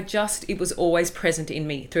 it was always present in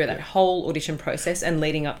me through that whole audition process and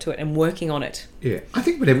leading up to it and working on it. Yeah. I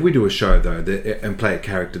think whenever we do a show, though, and play a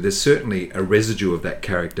character, there's certainly a residue of that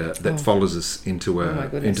character that follows us into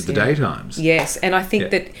the daytimes. Yes, and I think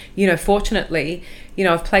that, fortunately,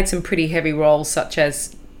 I've played some pretty heavy roles, such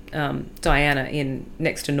as Diana in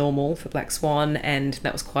Next to Normal for Black Swan, and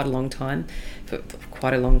that was quite a long time, it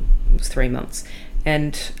was 3 months.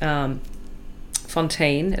 And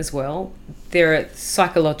Fontaine as well. There are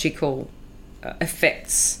psychological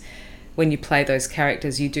effects when you play those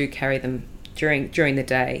characters. You do carry them during the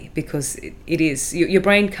day, because it is your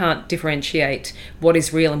brain can't differentiate what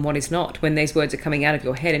is real and what is not when these words are coming out of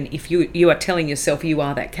your head. And if you are telling yourself you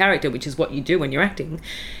are that character, which is what you do when you're acting,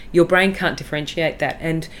 your brain can't differentiate that.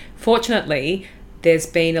 And fortunately, there's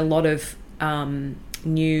been a lot of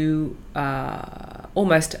new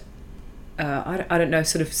almost I don't know,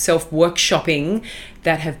 sort of self-workshopping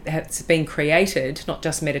that has been created, not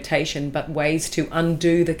just meditation, but ways to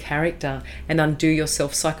undo the character and undo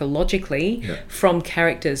yourself psychologically from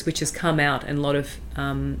characters, which has come out, and a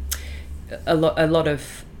lot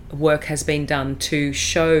of work has been done to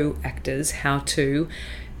show actors how to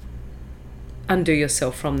undo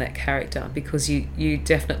yourself from that character, because you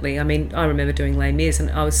definitely, I mean, I remember doing Les Mis, and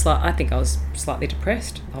I think I was slightly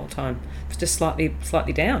depressed the whole time. I was just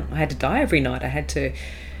slightly down. I had to die every night. I had to,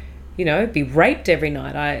 be raped every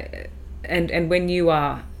night. And when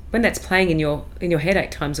that's playing in your head 8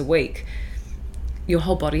 times a week, your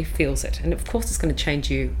whole body feels it, and of course it's going to change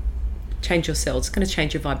your cells. It's going to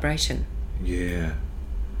change your vibration. Yeah,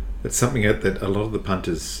 it's something that a lot of the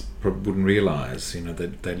punters probably wouldn't realise. They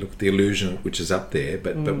look at the illusion which is up there,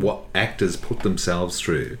 but what actors put themselves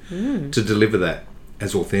through to deliver that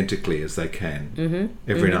as authentically as they can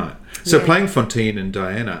every night. So playing Fontaine and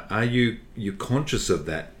Diana, are you conscious of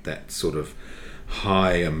that sort of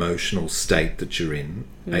high emotional state that you're in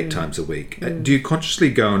 8 times a week, do you consciously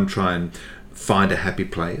go and try and find a happy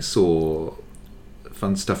place or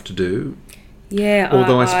fun stuff to do? Yeah.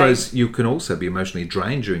 Although I suppose you can also be emotionally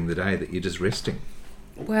drained during the day that you're just resting.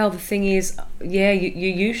 Well, the thing is, yeah, you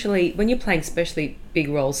usually, when you're playing especially big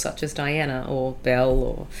roles such as Diana or Belle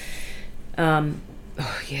or,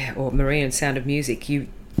 or Maria in Sound of Music, you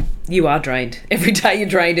are drained. Every day you're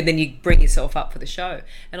drained, and then you bring yourself up for the show.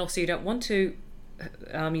 And also you don't want to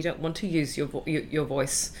use your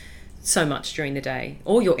voice so much during the day,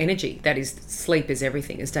 or your energy. That is, sleep is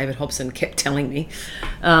everything, as David Hobson kept telling me.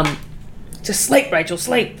 Just sleep, Rachel,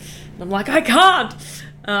 sleep. And I'm like, I can't.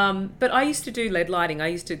 But I used to do lead lighting. I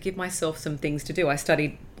used to give myself some things to do. I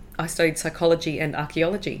studied psychology and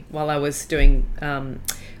archaeology while I was doing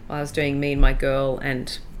Me and My Girl,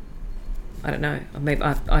 and I don't know,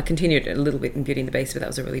 I continued a little bit in Beauty and the Beast, but that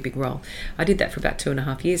was a really big role. I did that for about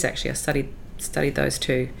 2.5 years actually. I studied those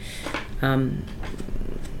two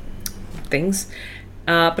things.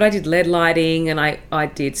 But I did lead lighting, and I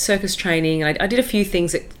did circus training, and I did a few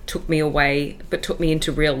things that took me away, but took me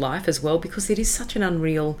into real life as well, because it is such an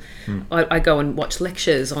unreal... I go and watch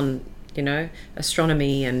lectures on,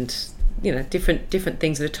 astronomy and, different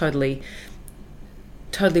things that are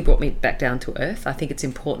totally brought me back down to earth. I think it's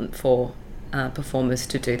important for performers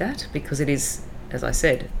to do that, because it is, as I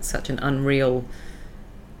said, such an unreal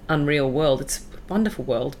world. It's a wonderful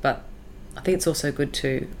world, but I think it's also good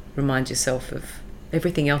to remind yourself of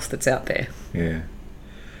everything else that's out there. Yeah.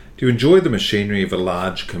 Do you enjoy the machinery of a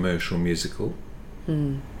large commercial musical?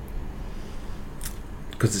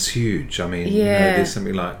 Because it's huge. I mean, there's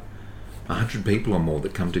something like 100 people or more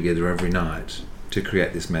that come together every night to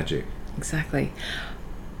create this magic. Exactly.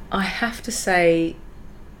 I have to say,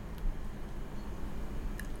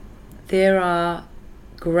 there are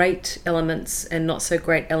great elements and not so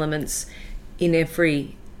great elements in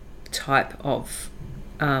every type of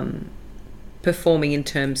performing, in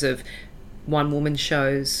terms of one-woman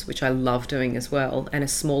shows, which I love doing as well, and a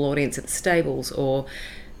small audience at the stables, or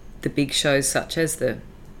the big shows such as the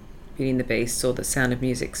Beauty and the Beast or the Sound of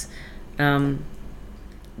Music's. There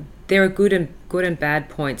are good and bad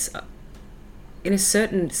points. In a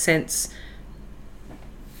certain sense,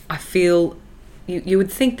 I feel you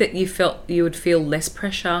would think that you would feel less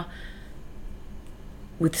pressure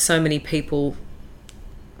with so many people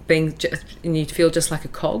and you'd feel just like a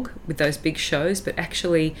cog with those big shows, but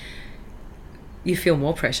actually you feel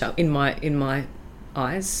more pressure in my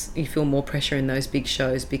eyes. You feel more pressure in those big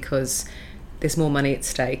shows because there's more money at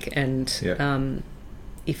stake, and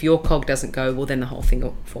if your cog doesn't go, well, then the whole thing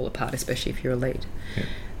will fall apart, especially if you're a lead.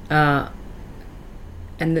 And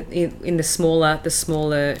in the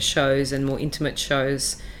smaller shows and more intimate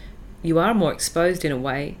shows, you are more exposed in a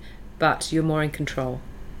way, but you're more in control.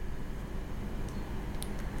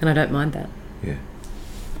 And I don't mind that. Yeah.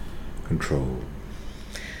 Control.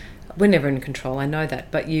 We're never in control, I know that,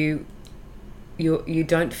 but you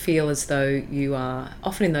don't feel as though you are.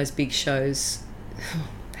 Often in those big shows,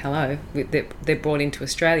 hello, they're brought into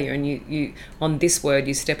Australia, and you on this word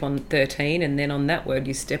you step on 13, and then on that word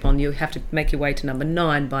you have to make your way to number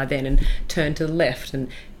 9 by then and turn to the left, and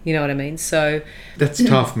you know what I mean. So that's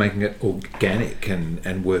tough, making it organic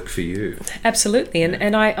and work for you. Absolutely,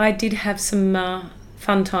 and I did have some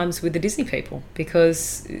fun times with the Disney people,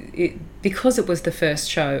 because it was the first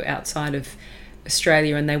show outside of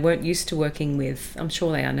Australia, and they weren't used to working with, I'm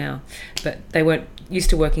sure they are now, but they weren't used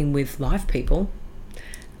to working with live people.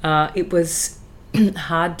 It was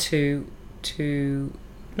hard to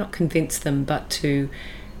not convince them, but to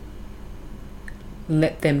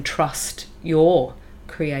let them trust your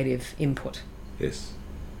creative input. Yes,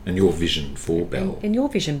 and your vision for Belle. And your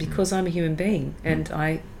vision, because I'm a human being, and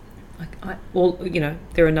there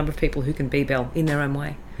are a number of people who can be Belle in their own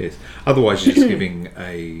way. Yes. Otherwise, you're just giving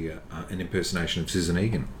an impersonation of Susan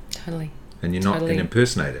Egan. Totally. And you're not an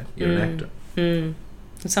impersonator. You're an actor. And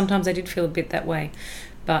sometimes I did feel a bit that way,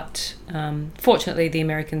 but fortunately, the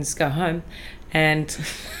Americans go home, and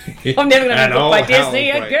I'm never going to be booked by Disney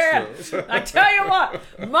again. I tell you what,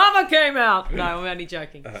 Mama came out. No, I'm only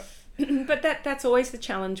joking. But that's always the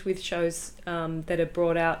challenge with shows that are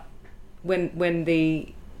brought out when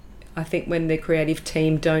the creative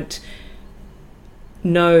team don't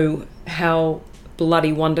know how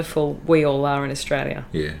bloody wonderful we all are in Australia.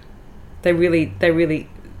 Yeah. They really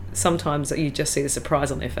sometimes you just see the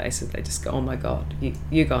surprise on their faces. They just go, oh my God,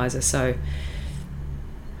 you guys are so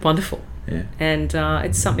wonderful. Yeah. And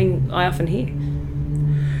it's something I often hear.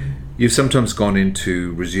 You've sometimes gone in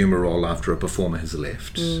to resume a role after a performer has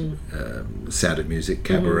left. Sound of Music,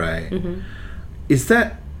 Cabaret. Mm-hmm. Is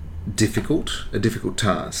that a difficult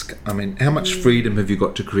task. I mean, how much freedom have you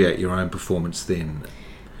got to create your own performance then?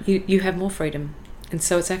 You have more freedom, and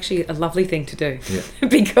so it's actually a lovely thing to do. Yeah.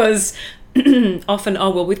 Because often,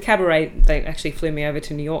 with Cabaret, they actually flew me over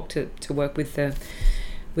to New York to work with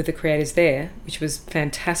the creators there, which was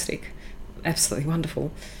fantastic, absolutely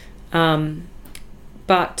wonderful.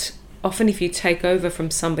 But often, if you take over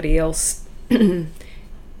from somebody else,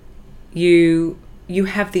 you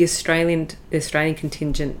have the Australian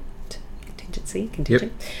contingent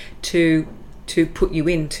Yep. to put you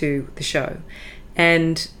into the show,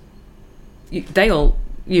 and they all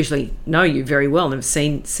usually know you very well and have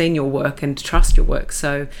seen your work and trust your work.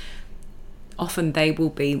 So often they will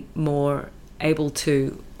be more able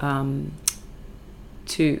to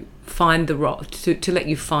find the role, to let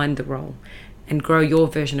you find the role and grow your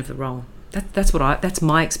version of the role. That's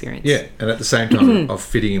my experience. Yeah, and at the same time of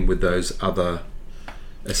fitting in with those other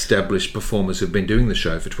established performers who've been doing the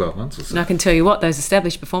show for 12 months or so. And I can tell you what, those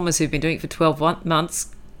established performers who've been doing it for 12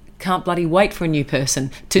 months can't bloody wait for a new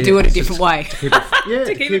person to do it a different way. To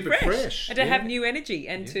keep it fresh. And to have new energy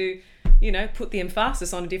and to, put the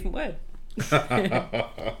emphasis on a different word.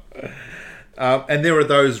 And there are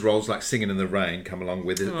those roles like Singing in the Rain come along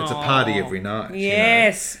with it. It's a party every night.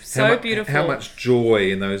 Yes, so beautiful. How much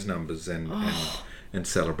joy in those numbers and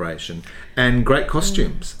celebration. And great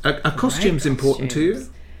costumes. Are costumes important to you?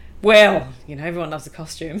 Well, everyone loves a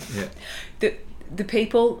costume. Yeah. The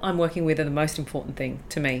people I'm working with are the most important thing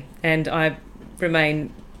to me. And I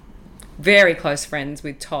remain very close friends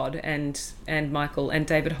with Todd and Michael and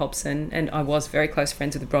David Hobson. And I was very close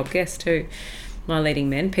friends with Rob Guest too, my leading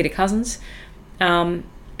men, Peter Cousins. For me,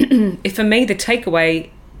 the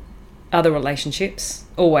takeaway are the relationships,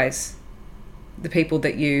 always. The people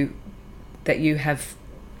that you have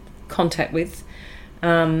contact with.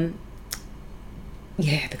 The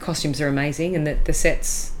costumes are amazing, and the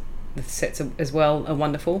sets as well are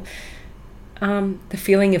wonderful. The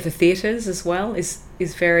feeling of the theatres as well is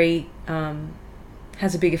very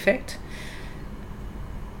has a big effect.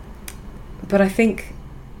 But I think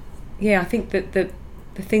that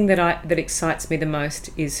the thing that excites me the most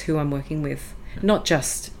is who I'm working with, not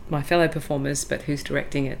just my fellow performers, but who's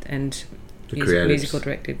directing it and musical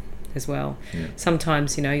director as well. Yeah.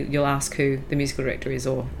 Sometimes you'll ask who the musical director is,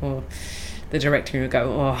 or the director, and you'll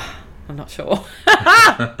go, I'm not sure.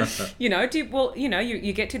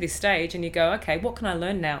 You get to this stage and you go, okay, what can I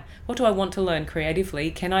learn now? What do I want to learn creatively?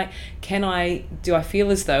 Do I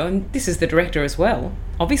feel as though, and this is the director as well,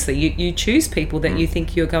 obviously you choose people that you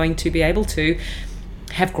think you're going to be able to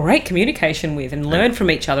have great communication with and learn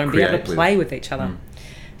from each other and be able to play with each other.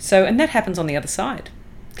 So, and that happens on the other side.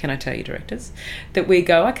 Can I tell you, directors, that we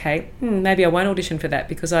go, okay, maybe I won't audition for that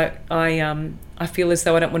because I feel as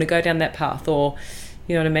though I don't want to go down that path, or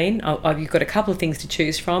you know what I mean? You've got a couple of things to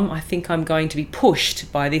choose from. I think I'm going to be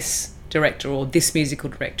pushed by this director or this musical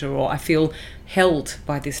director, or I feel held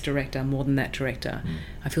by this director more than that director.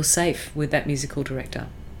 I feel safe with that musical director,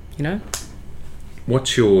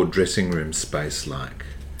 What's your dressing room space like?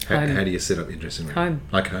 How do you set up your dressing room? Home.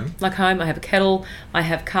 Like home? Like home. I have a kettle, I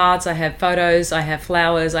have cards, I have photos, I have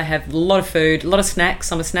flowers, I have a lot of food, a lot of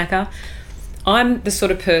snacks. I'm a snacker. I'm the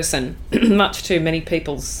sort of person, much to many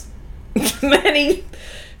people's, many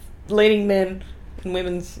leading men and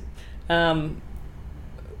women's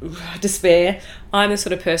despair, I'm the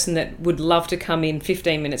sort of person that would love to come in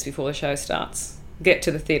 15 minutes before the show starts, get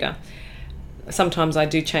to the theatre. Sometimes I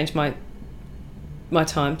do change my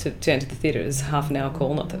time to enter the theatre as half an hour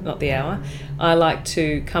call, not the hour. I like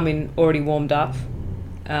to come in already warmed up,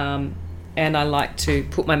 and I like to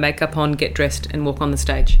put my makeup on, get dressed and walk on the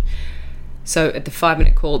stage. So at the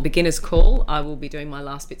 5-minute call, beginner's call, I will be doing my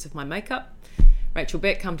last bits of my makeup. Rachel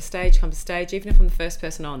Beck, come to stage, even if I'm the first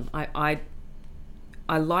person on. I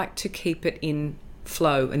like to keep it in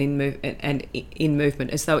flow and in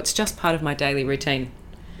movement, as though it's just part of my daily routine.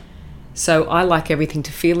 So I like everything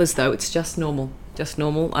to feel as though it's just normal.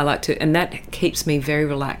 I like to, and that keeps me very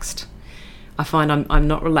relaxed. I find I'm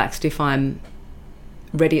not relaxed if I'm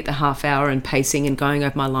ready at the half hour and pacing and going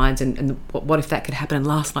over my lines and what if that could happen, and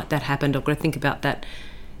last night that happened, I've got to think about that.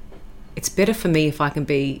 It's better for me if I can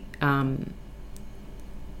be,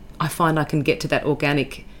 I find I can get to that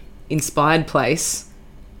organic, inspired place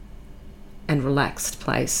and relaxed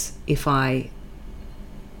place if I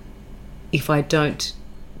don't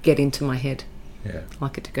get into my head. Yeah. I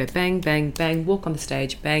like it to go bang, bang, bang, walk on the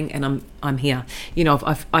stage, bang, and I'm here.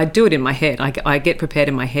 I do it in my head. I get prepared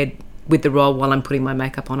in my head with the role while I'm putting my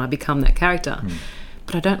makeup on. I become that character.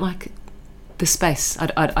 But I don't like the space. I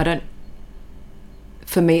don't.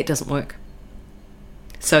 For me, it doesn't work.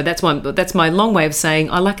 So that's my long way of saying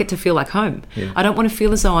I like it to feel like home. Yeah. I don't want to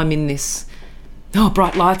feel as though I'm in this,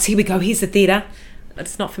 bright lights, here we go, here's the theatre.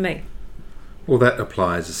 It's not for me. Well, that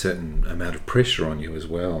applies a certain amount of pressure on you as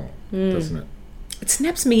well, doesn't it? It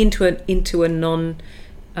snaps me into a non,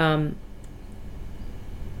 a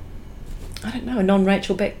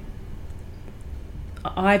non-Rachel Beck.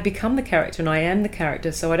 I become the character and I am the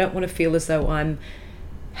character, so I don't want to feel as though I'm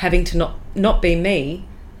having to not be me.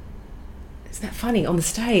 Isn't that funny, on the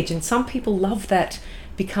stage? And some people love that,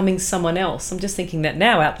 becoming someone else. I'm just thinking that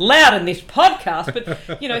now out loud in this podcast,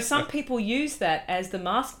 but some people use that as the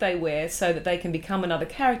mask they wear so that they can become another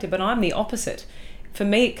character, but I'm the opposite. For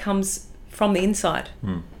me, it comes from the inside.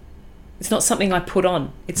 It's not something I put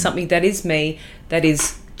on. It's something that is me, that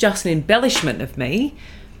is just an embellishment of me,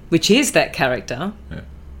 which is that character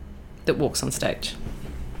that walks on stage.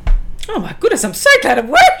 Oh my goodness, I'm so glad I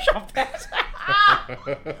workshopped that.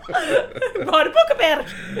 Write a book about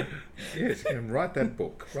it. Yes, and write that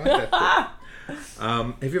book. Have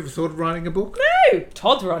you ever thought of writing a book? No,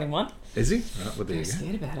 Todd's writing one. Is he? Right, well, there I'm you go.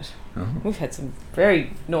 scared about it. Oh. We've had some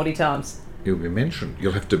very naughty times. You'll be mentioned.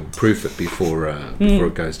 You'll have to proof it before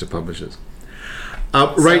it goes to publishers.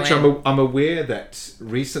 Rach, I'm aware that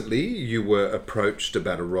recently you were approached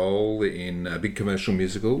about a role in a big commercial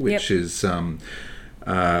musical, which is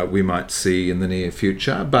we might see in the near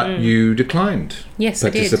future, but you declined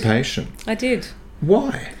participation. I did.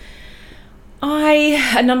 Why?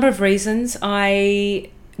 A number of reasons.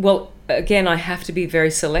 Again, I have to be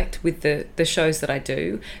very select with the shows that I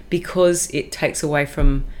do, because it takes away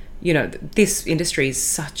from, this industry is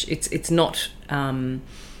such, it's not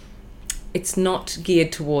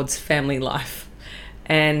geared towards family life.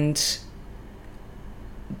 And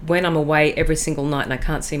when I'm away every single night and I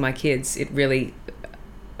can't see my kids, it really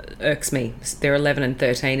irks me. They're 11 and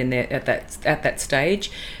 13 and they're at that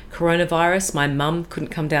stage. Coronavirus, my mum couldn't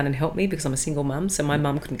come down and help me because I'm a single mum, so my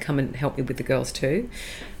mum couldn't come and help me with the girls too.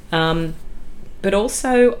 But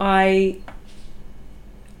also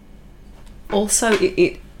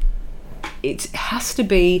it has to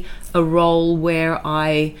be a role where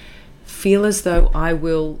I feel as though I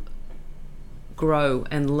will grow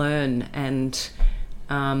and learn, and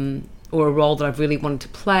or a role that I've really wanted to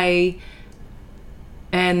play.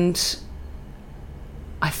 And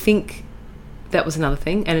I think that was another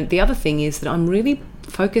thing. And the other thing is that I'm really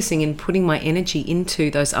focusing and putting my energy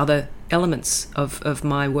into those other elements of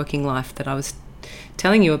my working life that I was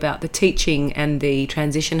telling you about, the teaching and the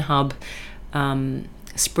transition hub,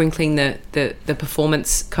 sprinkling the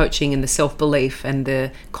performance coaching and the self-belief and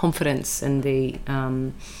the confidence and the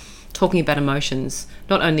talking about emotions,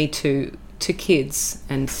 not only to kids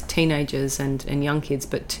and teenagers and young kids,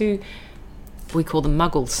 but to, we call them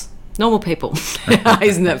muggles, normal people.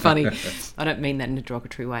 Isn't that funny? I don't mean that in a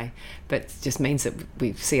derogatory way, but it just means that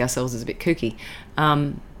we see ourselves as a bit kooky.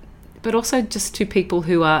 But also just to people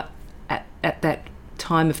who are at that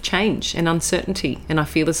time of change and uncertainty, and I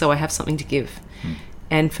feel as though I have something to give.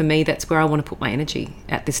 And for me, that's where I want to put my energy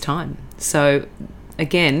at this time. So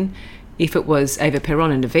again, if it was Eva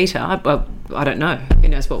Peron and Evita, I don't know. Who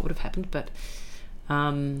knows what would have happened, but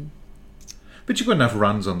you've got enough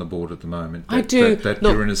runs on the board at the moment. I do. That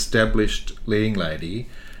you're an established leading lady,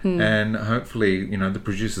 and hopefully, the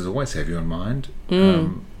producers always have you in mind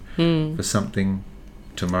for something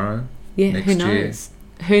tomorrow, next who knows?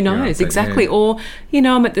 Who knows exactly? Or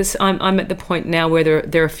I'm at this. I'm at the point now where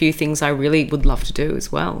there are a few things I really would love to do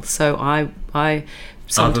as well. So I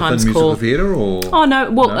sometimes other than musical theatre, or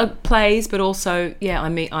plays, but also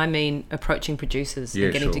I mean approaching producers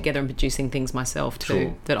and getting together and producing things myself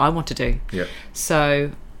too that I want to do. Yeah.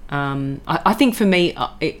 So I think for me,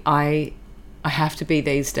 I have to be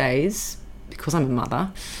these days, because I'm a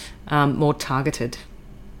mother, more targeted,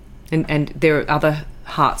 and there are other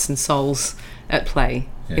hearts and souls at play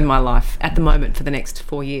in my life at the moment for the next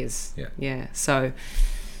 4 years. So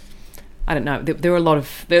I don't know. There are a lot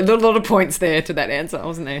of points there to that answer,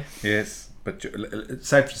 wasn't there? Yes, but it's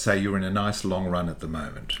safe to say you're in a nice long run at the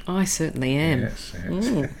moment. I certainly am. Yes.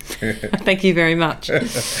 Thank you very much.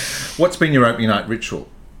 What's been your opening night ritual?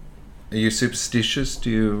 Are you superstitious? Do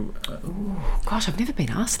you... gosh, I've never been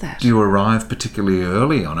asked that. Do you arrive particularly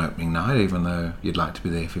early on opening night, even though you'd like to be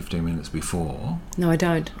there 15 minutes before? No, I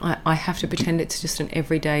don't. I have to pretend it's just an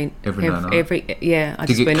everyday... I Do you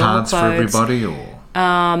get cards for everybody, or...?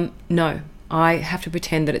 No. I have to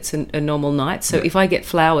pretend that it's a normal night. So if I get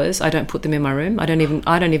flowers, I don't put them in my room. I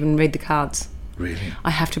don't even read the cards. Really? I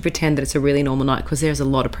have to pretend that it's a really normal night because there's a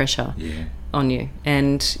lot of pressure on you,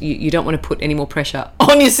 and you don't want to put any more pressure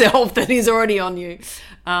on yourself than is already on you.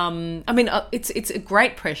 I mean, it's a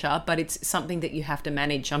great pressure, but it's something that you have to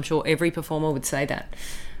manage. I'm sure every performer would say that.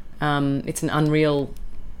 It's an unreal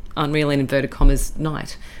in inverted commas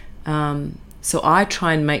night. So I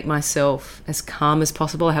try and make myself as calm as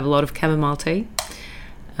possible. I have a lot of chamomile tea.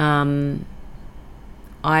 I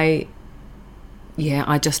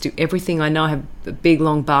just do everything I know. I have a big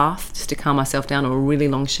long bath just to calm myself down, or a really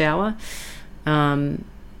long shower. And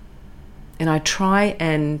I try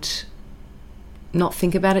and not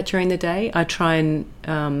think about it during the day. I try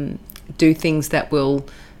and do things that will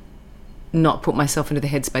not put myself into the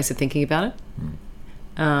headspace of thinking about it.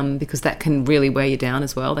 Because that can really wear you down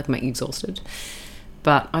as well. That can make you exhausted.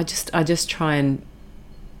 But I just try and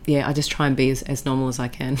be as normal as I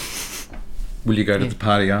can. Will you go to the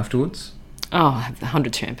party afterwards? Oh, I have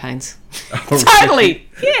 100 champagnes. Oh, Totally.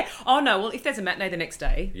 Yeah. Oh no. Well, if there's a matinee the next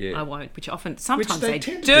day, I won't. Sometimes they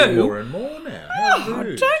tend do. to do more and more now. Oh, I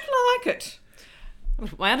don't like it.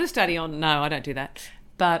 My understudy on. No, I don't do that.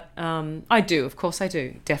 But I do. Of course, I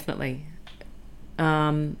do. Definitely.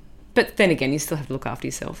 But then again, you still have to look after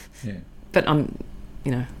yourself. Yeah. But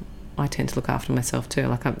I tend to look after myself too.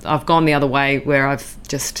 Like I've gone the other way where I've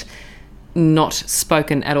just not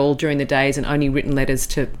spoken at all during the days and only written letters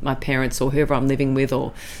to my parents or whoever I'm living with,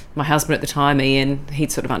 or my husband at the time, Ian.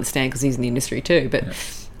 He'd sort of understand because he's in the industry too. But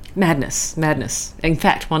madness. In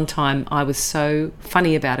fact, one time I was so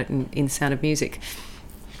funny about it in Sound of Music.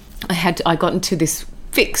 I got into this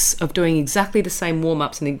fix of doing exactly the same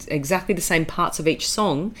warm-ups and exactly the same parts of each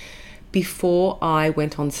song before I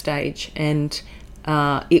went on stage, and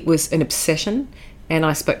it was an obsession. And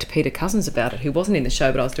I spoke to Peter Cousins about it, who wasn't in the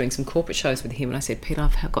show, but I was doing some corporate shows with him, and I said, Peter,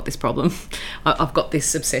 I've got this problem. I've got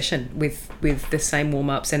this obsession with the same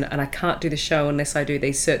warm-ups, and I can't do the show unless I do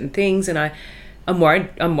these certain things, and I'm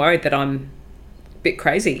worried that I'm a bit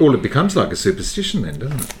crazy. Well, it becomes like a superstition then,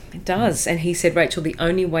 doesn't it? It does. And he said, Rachel, the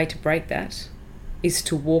only way to break that is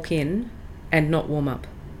to walk in and not warm up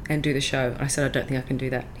and do the show. I said, I don't think I can do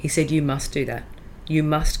that. He said, you must do that. You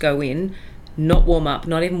must go in, not warm up,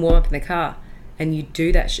 not even warm up in the car, and you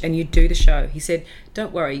do that and you do the show. He said,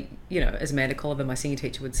 don't worry, as Amanda Colliver, my singing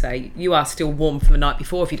teacher, would say, you are still warm from the night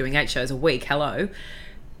before if you're doing 8 shows a week, hello.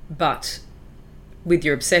 But with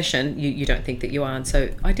your obsession, you don't think that you are. And so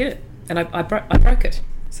I did it, and I broke it.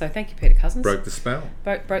 So thank you, Peter Cousins. Broke the spell.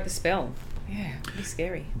 Broke the spell. Yeah, pretty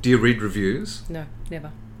scary. Do you read reviews? No,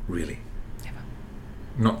 never. Really? Never.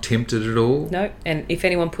 Not tempted at all? No, and if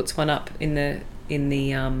anyone puts one up in the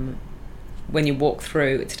when you walk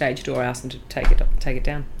through at stage door, I ask them to take it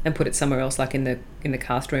down and put it somewhere else, like in the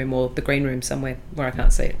cast room or the green room somewhere where I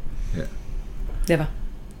can't see it. Yeah. Never.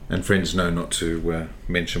 And friends know not to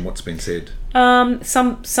mention what's been said?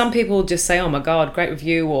 Some people just say, oh my God, great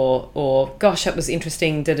review, or gosh, that was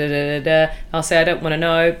interesting, da da da da da. I'll say, I don't want to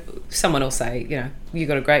know. Someone will say, you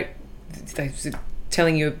got a great, they're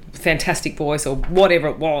telling you a fantastic voice or whatever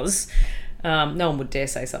it was. No one would dare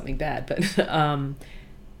say something bad, but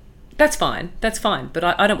that's fine. But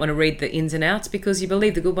I don't want to read the ins and outs, because you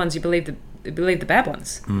believe the good ones, you believe the bad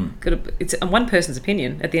ones. It's one person's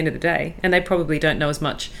opinion at the end of the day, and they probably don't know as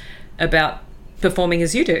much about performing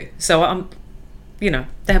as you do. So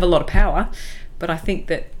they have a lot of power, but I think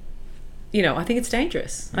that, I think it's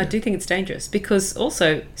dangerous. Yeah. I do think it's dangerous, because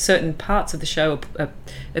also certain parts of the show are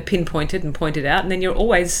pinpointed and pointed out, and then you're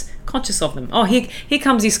always conscious of them. Oh, here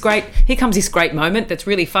comes this great moment that's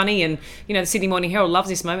really funny, and the Sydney Morning Herald loves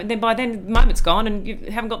this moment. And then by then the moment's gone, and you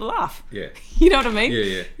haven't got the laugh. Yeah, you know what I mean?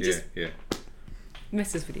 Yeah.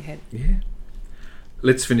 Messes with your head. Yeah.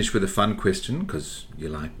 Let's finish with a fun question, because you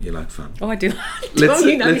like fun. Oh, I do. Let's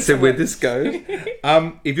see where this goes.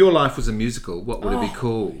 If your life was a musical, what would it be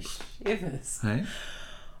called? Shivers. Hey?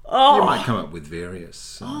 Oh. You might come up with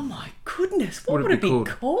various. Oh my goodness! What would it be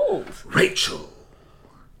called? Rachel.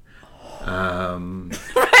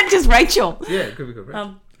 Just Rachel. Yeah, it could be called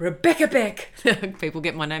Rachel. Rebecca Beck. People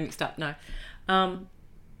get my name mixed up. No. I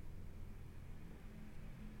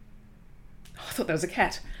thought that was a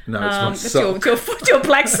cat. No, it's not. That's your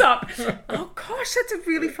black sock. Oh gosh, that's a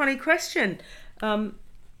really funny question.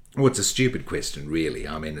 Well, it's a stupid question, really.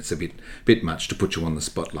 I mean, it's a bit much to put you on the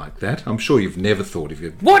spot like that. I'm sure you've never thought of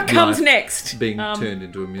your what comes next being turned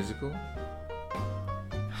into a musical.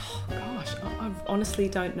 Oh gosh, I honestly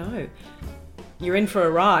don't know. You're in for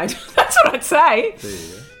a ride. That's what I'd say. There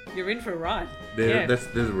you go. You're in for a ride. That's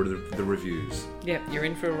the reviews. Yep, you're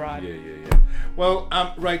in for a ride. Yeah. Well,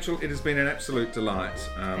 Rachel, it has been an absolute delight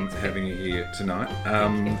having you here tonight.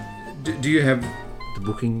 Do you have the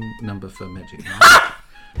booking number for Magic Night?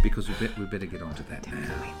 because we better get onto that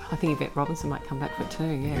now. I think Yvette Robinson might come back for it too.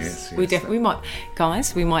 Yes, Yes, we yes. definitely might,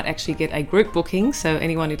 guys. We might actually get a group booking, so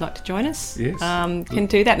anyone who'd like to join us, Yes. can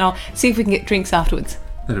do that, and I'll see if we can get drinks afterwards.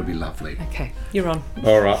 That'll be lovely. Okay, you're on.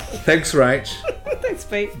 All right. Thanks, Rach. Thanks,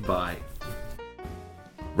 Pete. Bye.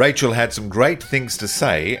 Rachel had some great things to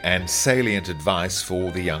say and salient advice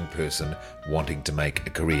for the young person wanting to make a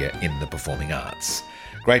career in the performing arts.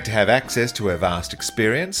 Great to have access to her vast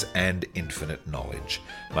experience and infinite knowledge.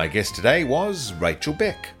 My guest today was Rachel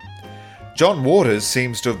Beck. John Waters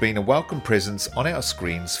seems to have been a welcome presence on our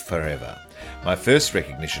screens forever. My first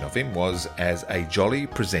recognition of him was as a jolly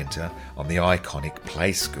presenter on the iconic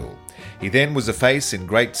Play School. He then was a face in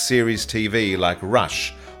great series TV like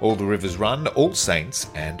Rush, All the Rivers Run, All Saints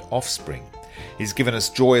and Offspring. He's given us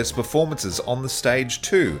joyous performances on the stage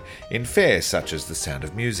too, in fare such as The Sound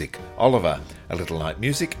of Music, Oliver, A Little Night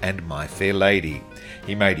Music and My Fair Lady.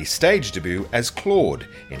 He made his stage debut as Claude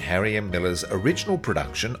in Harry M. Miller's original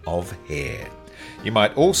production of Hair. You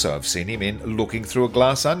might also have seen him in Looking Through a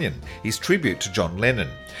Glass Onion, his tribute to John Lennon,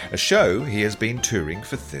 a show he has been touring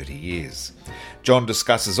for 30 years. John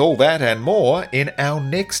discusses all that and more in our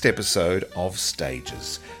next episode of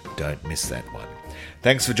Stages. Don't miss that one.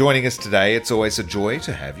 Thanks for joining us today. It's always a joy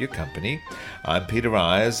to have your company. I'm Peter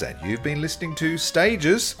Ayres, and you've been listening to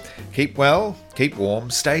Stages. Keep well, keep warm,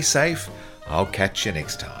 stay safe. I'll catch you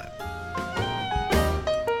next time.